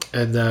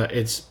 And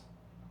it's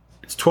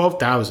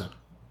 $12,000.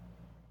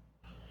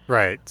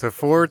 Right. So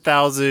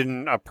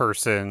 4,000 a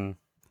person.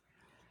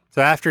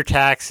 So after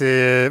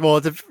taxes,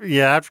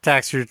 after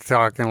taxes, you're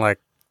talking like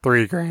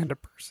 $3,000 a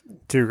person,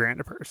 $2,000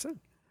 a person.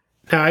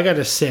 Now, I got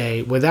to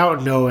say,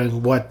 without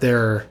knowing what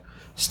their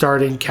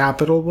starting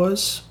capital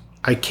was,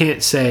 I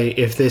can't say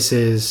if this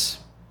is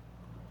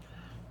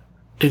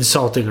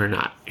insulting or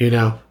not,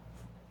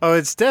 Oh,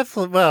 it's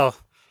definitely,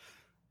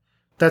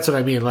 That's what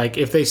I mean. Like,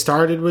 if they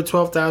started with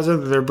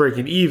 12,000, they're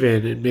breaking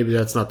even, and maybe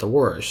that's not the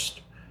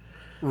worst.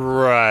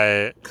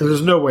 right. Because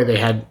there's no way they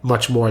had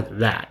much more than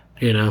that,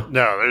 No,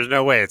 there's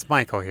no way. It's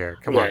Michael here.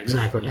 Come Yeah, on.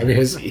 exactly. I mean,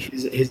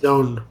 his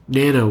own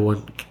Nana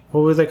one.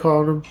 What were they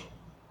calling him?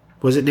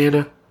 Was it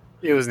Nana?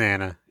 It was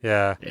Nana.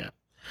 Yeah. Yeah.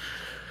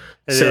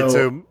 And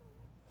So-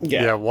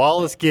 then,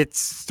 Wallace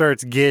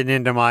starts getting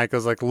into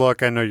Michael's like,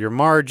 look, I know your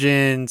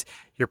margins.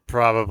 You're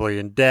probably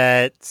in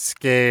debt,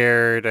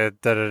 scared,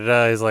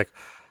 He's like,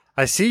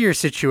 I see your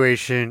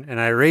situation and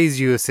I raise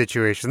you a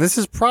situation. This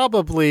is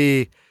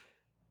probably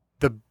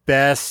the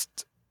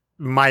best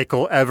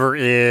Michael ever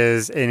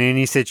is in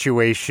any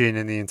situation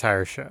in the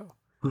entire show.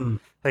 Hmm.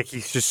 Like,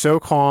 he's just so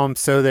calm,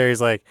 so there. He's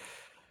like,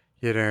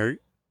 I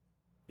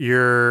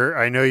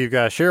know you've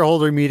got a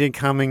shareholder meeting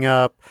coming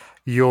up.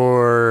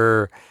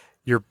 Your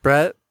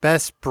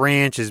best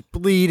branch is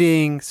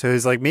bleeding. So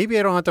he's like, maybe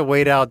I don't have to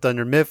wait out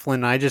Dunder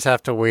Mifflin. I just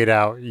have to wait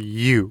out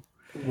you.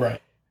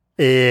 Right.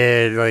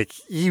 And like,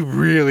 he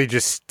really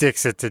just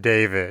sticks it to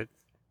David.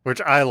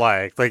 which I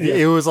liked. Like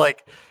it was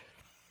like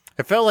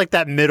it felt like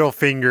that middle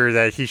finger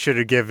that he should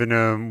have given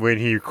him when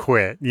he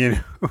quit. You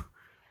know,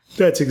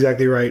 That's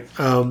exactly right.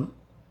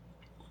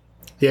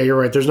 Yeah, you're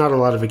right. There's not a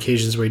lot of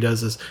occasions where he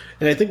does this,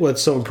 and I think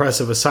what's so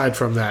impressive, aside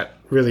from that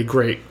really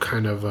great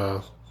kind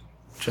of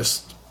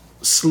just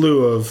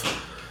slew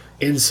of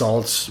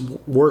insults,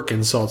 work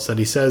insults that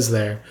he says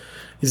there,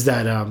 is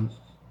that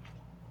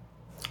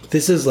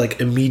this is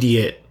like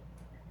immediate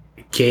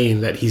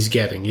gain that he's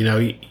getting. You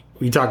know,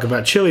 we talk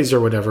about Chili's or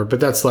whatever, but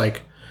that's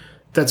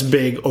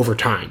big over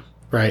time,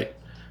 right?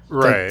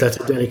 right? That's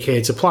a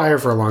dedicated supplier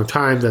for a long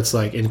time. That's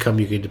like income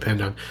you can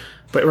depend on.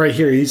 But right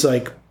here, he's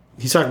talking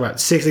about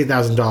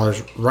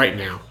 $60,000 right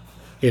now.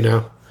 You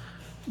know,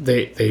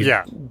 they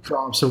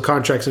draw up some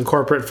contracts in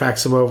corporate,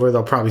 fax them over.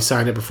 They'll probably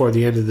sign it before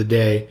the end of the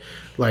day.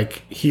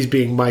 Like he's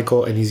being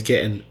Michael and he's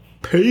getting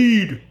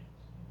paid.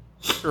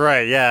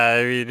 Right.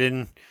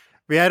 Yeah.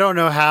 I don't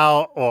know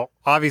how. Well,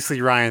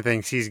 obviously Ryan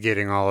thinks he's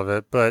getting all of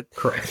it, but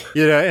Correct.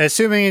 you know,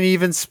 assuming an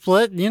even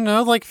split, you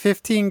know, like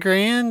 15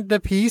 grand a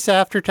piece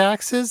after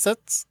taxes,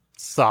 that's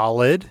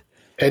solid.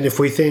 And if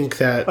we think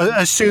that,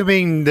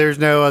 Assuming there's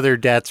no other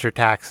debts or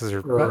taxes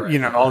or you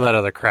know all that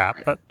other crap,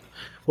 but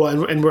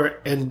well,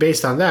 and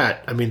based on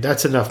that, I mean,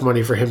 that's enough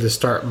money for him to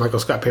start Michael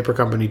Scott Paper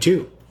Company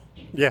too.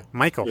 yeah,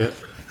 Michael. Yeah.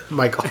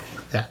 Michael.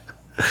 Yeah.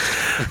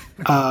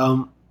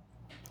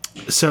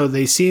 So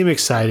they seem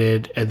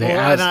excited, and they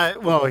ask.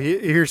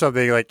 Here's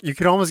something like you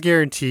could almost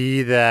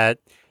guarantee that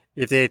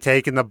if they had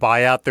taken the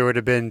buyout, there would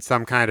have been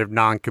some kind of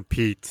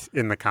non-compete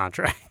in the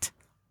contract.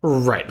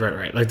 Right.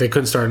 Like they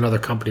couldn't start another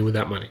company with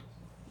that money.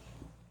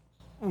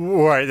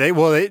 Right. They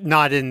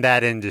not in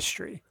that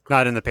industry,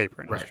 not in the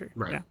paper industry.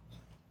 Right.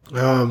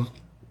 Yeah.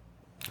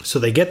 So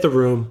they get the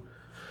room.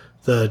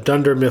 The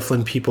Dunder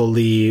Mifflin people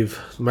leave.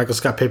 Michael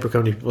Scott Paper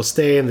Company people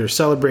stay, and they're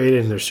celebrating,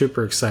 and they're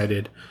super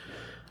excited.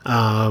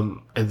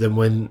 And then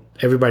when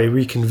everybody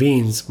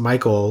reconvenes,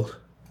 Michael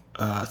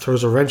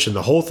throws a wrench in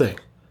the whole thing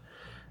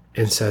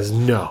and says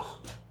no.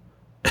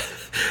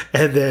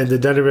 And then the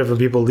Dunder Mifflin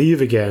people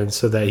leave again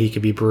so that he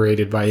can be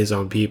berated by his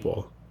own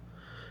people.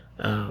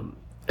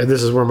 And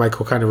this is where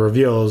Michael kind of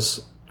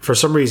reveals, for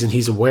some reason,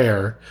 he's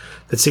aware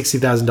that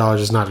 $60,000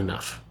 is not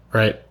enough,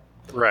 right?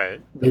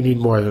 Right. They need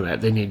more than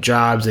that. They need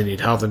jobs, they need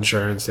health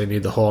insurance, they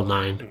need the whole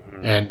nine.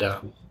 Mm-hmm.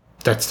 And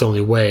that's the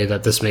only way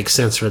that this makes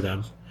sense for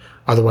them.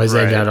 Otherwise,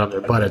 they end out on their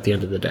butt at the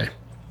end of the day.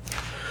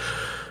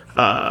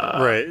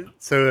 Right.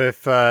 So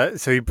if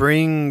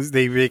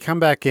they come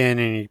back in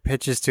and he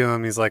pitches to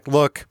him, he's like,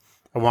 "Look,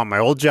 I want my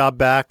old job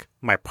back,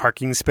 my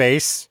parking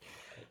space,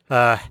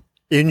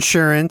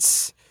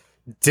 insurance,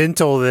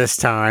 dental this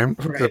time."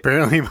 Right. So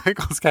apparently,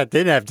 Michael Scott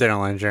did have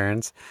dental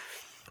insurance,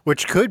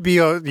 which could be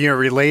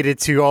related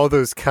to all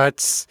those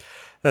cuts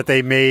that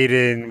they made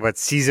in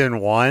season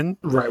 1.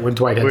 Right, when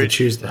Dwight had to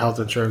choose the health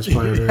insurance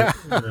plan.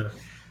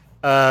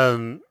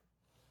 Yeah.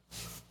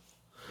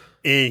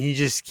 And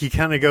he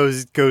kind of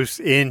goes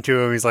into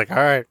him. He's like, "All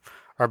right,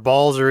 our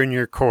balls are in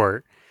your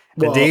court."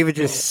 And David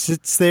just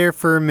sits there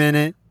for a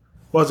minute.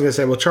 Well, I was going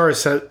to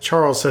say,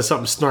 Charles says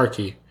something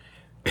snarky.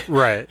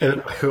 Right.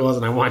 And it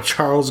wasn't, I want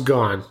Charles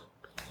gone.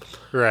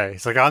 Right.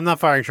 He's like, "I'm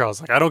not firing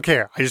Charles." Like, "I don't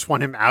care. I just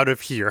want him out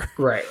of here."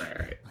 Right.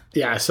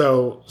 Yeah,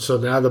 so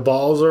now the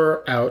balls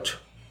are out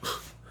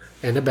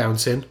and a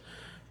bouncing.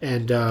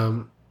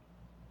 And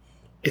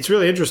it's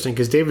really interesting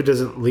because David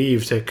doesn't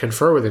leave to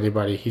confer with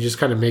anybody. He just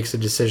kind of makes a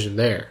decision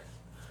there.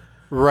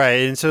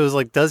 Right. And so it's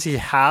like, does he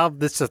have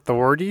this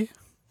authority?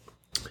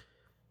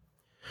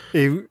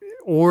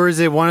 Or is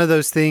it one of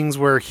those things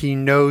where he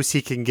knows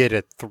he can get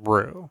it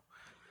through?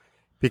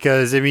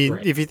 Because, I mean,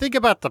 if you think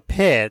about the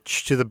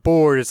pitch to the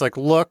board, it's like,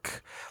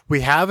 look,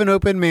 we have an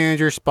open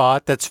manager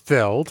spot that's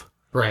filled.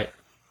 Right.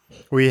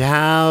 We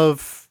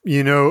have,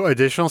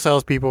 additional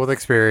salespeople with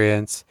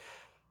experience.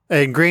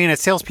 And granted,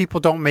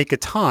 salespeople don't make a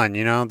ton,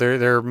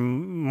 they're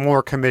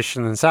more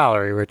commission than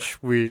salary,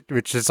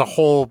 which is a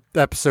whole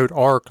episode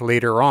arc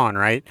later on,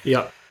 right?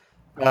 Yeah.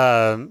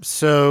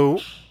 So,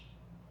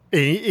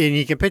 and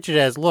you can pitch it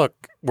as,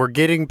 look, we're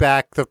getting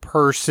back the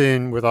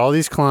person with all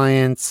these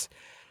clients,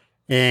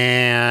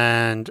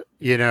 and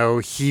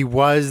he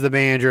was the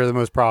manager of the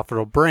most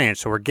profitable branch,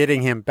 so we're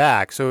getting him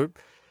back. So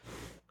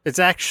it's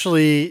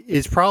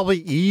probably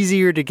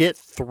easier to get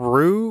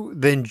through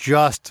than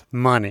just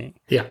money.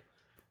 Yeah.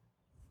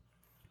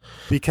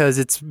 Because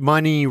it's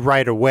money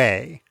right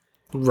away.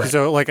 Right.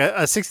 So like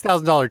a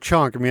 $6,000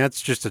 chunk, I mean,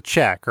 that's just a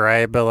check,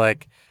 right? But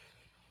like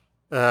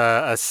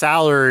a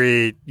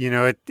salary,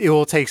 it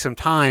will take some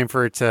time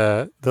for it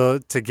to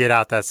get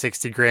out that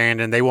 60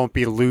 grand, and they won't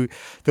be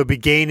they'll be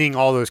gaining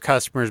all those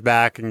customers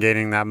back and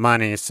getting that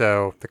money.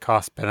 So the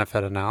cost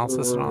benefit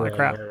analysis and all that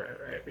crap.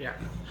 Right. Yeah.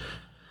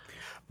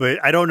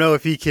 But I don't know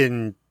if he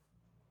can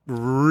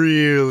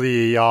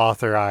really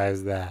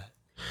authorize that.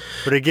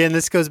 But again,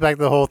 this goes back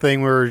to the whole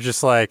thing where we're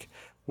just like,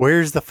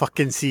 where's the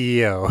fucking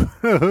CEO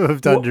of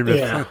Dunder Mifflin?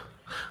 Yeah.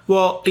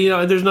 Well,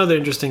 there's another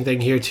interesting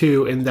thing here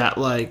too, in that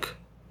like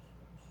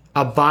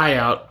a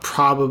buyout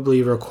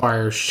probably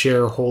requires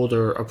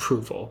shareholder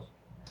approval,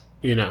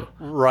 you know.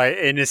 Right,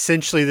 and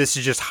essentially this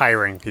is just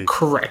hiring people.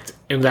 Correct.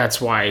 And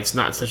that's why it's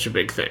not such a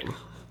big thing.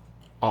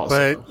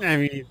 Also. But, I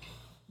mean,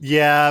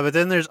 yeah, but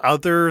then there's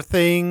other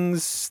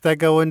things that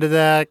go into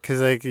that,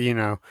 because, like, you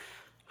know,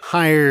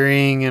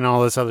 hiring and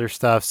all this other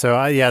stuff. So,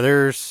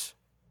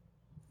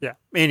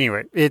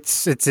 anyway,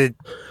 it's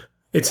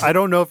I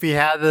don't know if he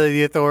had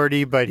the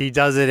authority, but he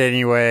does it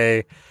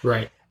anyway.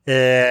 Right.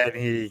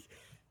 And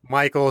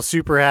Michael,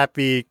 super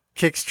happy,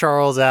 kicks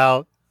Charles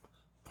out,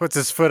 puts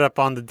his foot up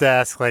on the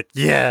desk, like,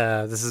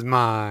 yeah, this is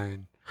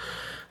mine.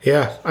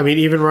 Yeah. I mean,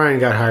 even Ryan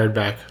got hired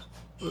back.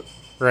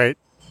 Right.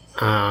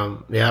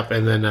 Yep.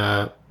 And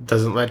then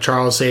doesn't let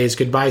Charles say his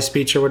goodbye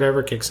speech or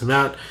whatever, kicks him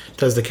out,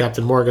 does the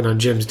Captain Morgan on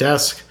Jim's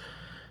desk.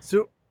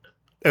 So,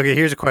 okay,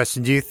 here's a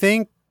question. Do you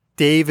think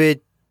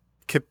David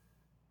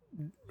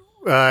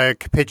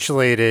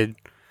capitulated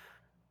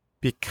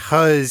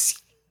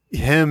because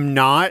him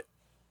not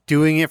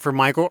doing it for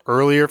Michael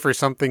earlier for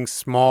something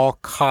small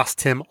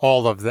cost him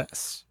all of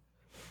this?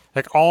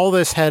 Like, all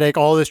this headache,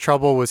 all this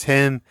trouble was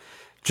him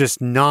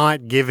just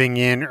not giving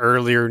in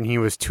earlier, and he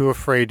was too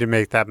afraid to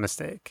make that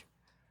mistake.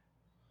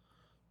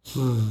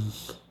 I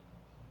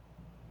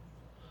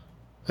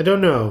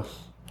don't know.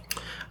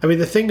 I mean,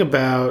 the thing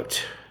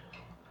about...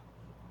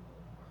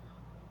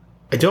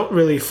 I don't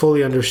really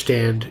fully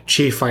understand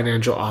chief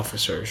financial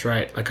officers,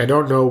 right? Like, I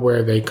don't know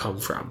where they come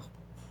from.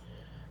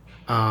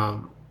 I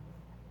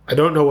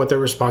don't know what their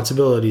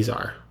responsibilities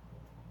are.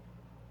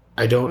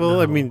 I don't know.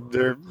 Well, I mean,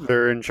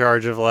 they're in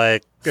charge of,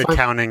 like,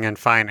 accounting and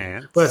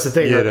finance. Well, that's the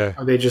thing. Yeah.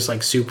 Are they just,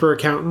 like, super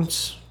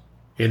accountants?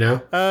 You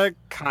know?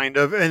 Kind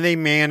of. And they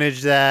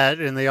manage that,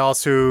 and they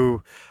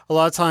also... A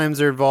lot of times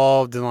they're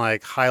involved in,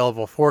 like,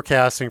 high-level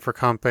forecasting for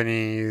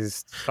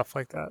companies, stuff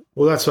like that.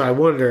 Well, that's what I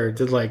wonder.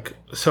 Did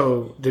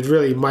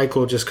really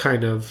Michael just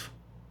kind of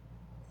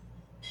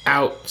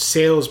out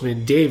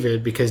salesman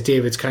David because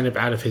David's kind of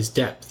out of his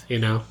depth, you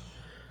know?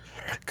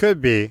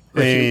 Could be.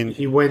 Like I mean,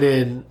 he went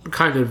in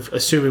kind of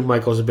assuming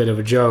Michael's a bit of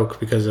a joke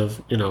because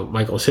of, you know,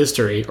 Michael's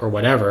history or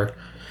whatever,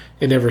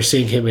 and never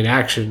seeing him in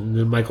action. And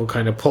then Michael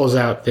kind of pulls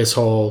out this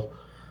whole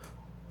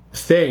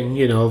thing,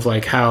 you know, of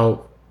like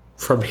how,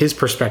 from his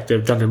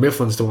perspective, Dunder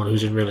Mifflin's the one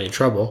who's really in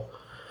trouble.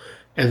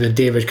 And then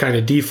David kind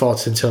of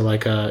defaults into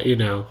like you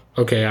know,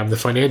 okay, I'm the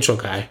financial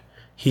guy.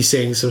 He's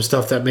saying some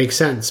stuff that makes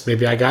sense.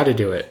 Maybe I got to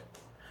do it.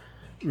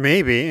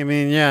 maybe. I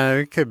mean, yeah,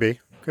 it could be.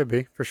 Could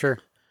be, for sure.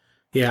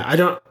 Yeah, I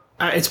don't...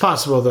 It's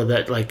possible, though,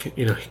 that, like,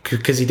 you know,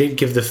 because he didn't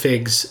give the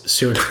figs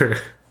sooner,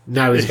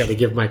 now he's got to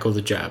give Michael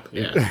the job.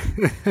 Yeah.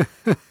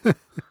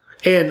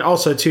 And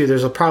also, too,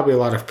 there's probably a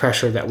lot of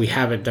pressure that we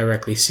haven't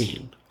directly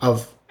seen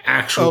of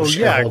actual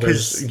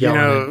shareholders. Because, you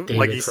know,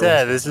 like you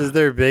said, this is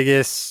their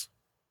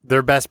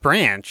best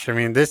branch. I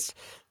mean, this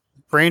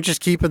branch is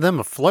keeping them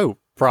afloat,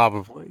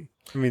 probably.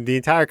 I mean, the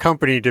entire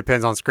company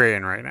depends on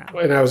Scranton right now.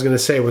 And I was going to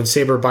say, when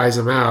Sabre buys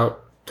them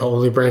out, the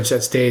only branch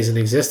that stays in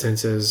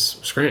existence is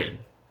Scranton.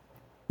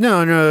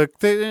 No,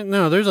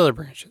 there's other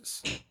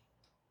branches.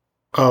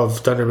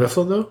 Of Dunder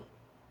Mifflin, though?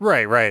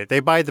 Right. They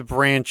buy the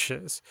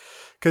branches.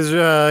 Because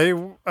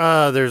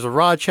there's a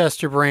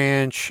Rochester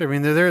branch. I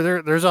mean,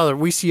 there's other...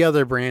 We see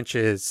other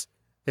branches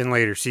in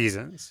later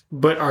seasons.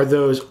 But are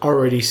those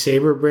already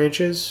Sabre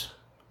branches?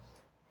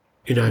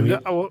 You know what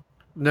I mean?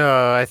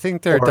 No, I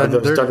think they're Or are done.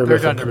 those Dunder They're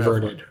Mifflin Dunder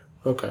converted?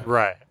 Mifflin. Okay.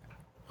 Right.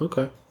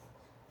 Okay.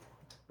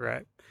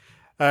 Right.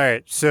 All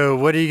right. So,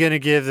 what are you going to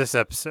give this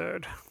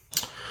episode?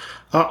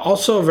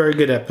 Also, a very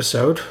good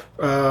episode.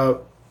 I'm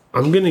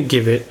going to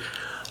give it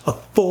a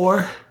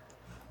 4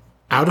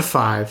 out of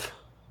 5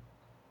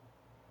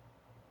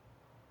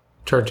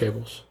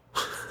 turntables.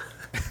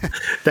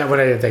 That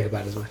one I didn't think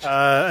about as much.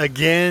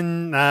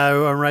 Again,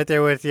 I'm right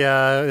there with you.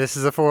 This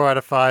is a 4 out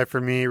of 5 for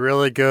me.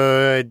 Really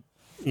good.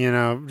 You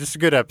know, just a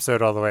good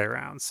episode all the way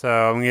around. So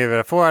I'm going to give it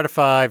a 4 out of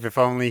 5 if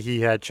only he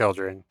had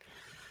children.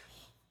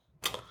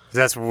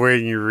 That's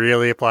when you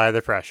really apply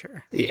the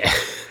pressure. Yeah.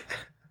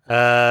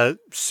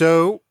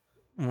 So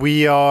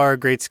we are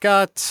Great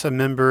Scott, a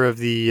member of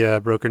the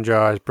Broken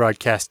Jaws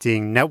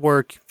Broadcasting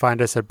Network.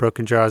 Find us at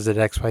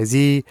brokenjaws.xyz.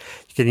 You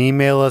can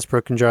email us,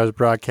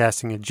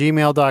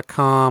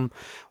 brokenjarsbroadcasting@gmail.com.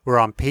 We're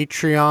on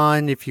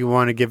Patreon if you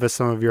want to give us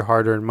some of your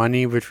hard-earned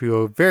money, which we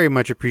will very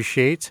much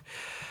appreciate.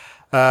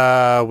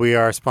 We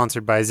are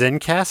sponsored by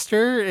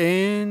Zencastr,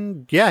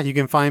 and yeah, you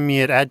can find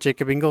me at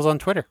Jacob Ingalls on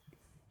Twitter.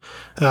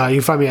 You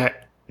can find me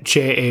at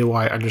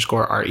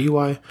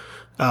JAY_REY.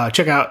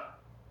 Check out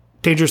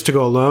Dangerous to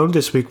Go Alone.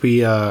 This week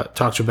we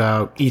talked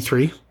about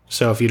E3.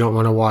 So if you don't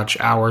want to watch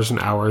hours and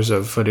hours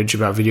of footage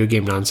about video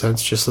game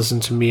nonsense, just listen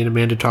to me and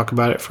Amanda talk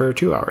about it for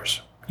 2 hours.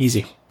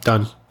 Easy.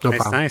 Done. No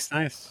problem. Nice.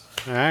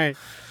 All right.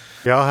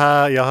 Y'all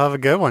have a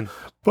good one.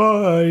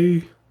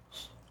 Bye.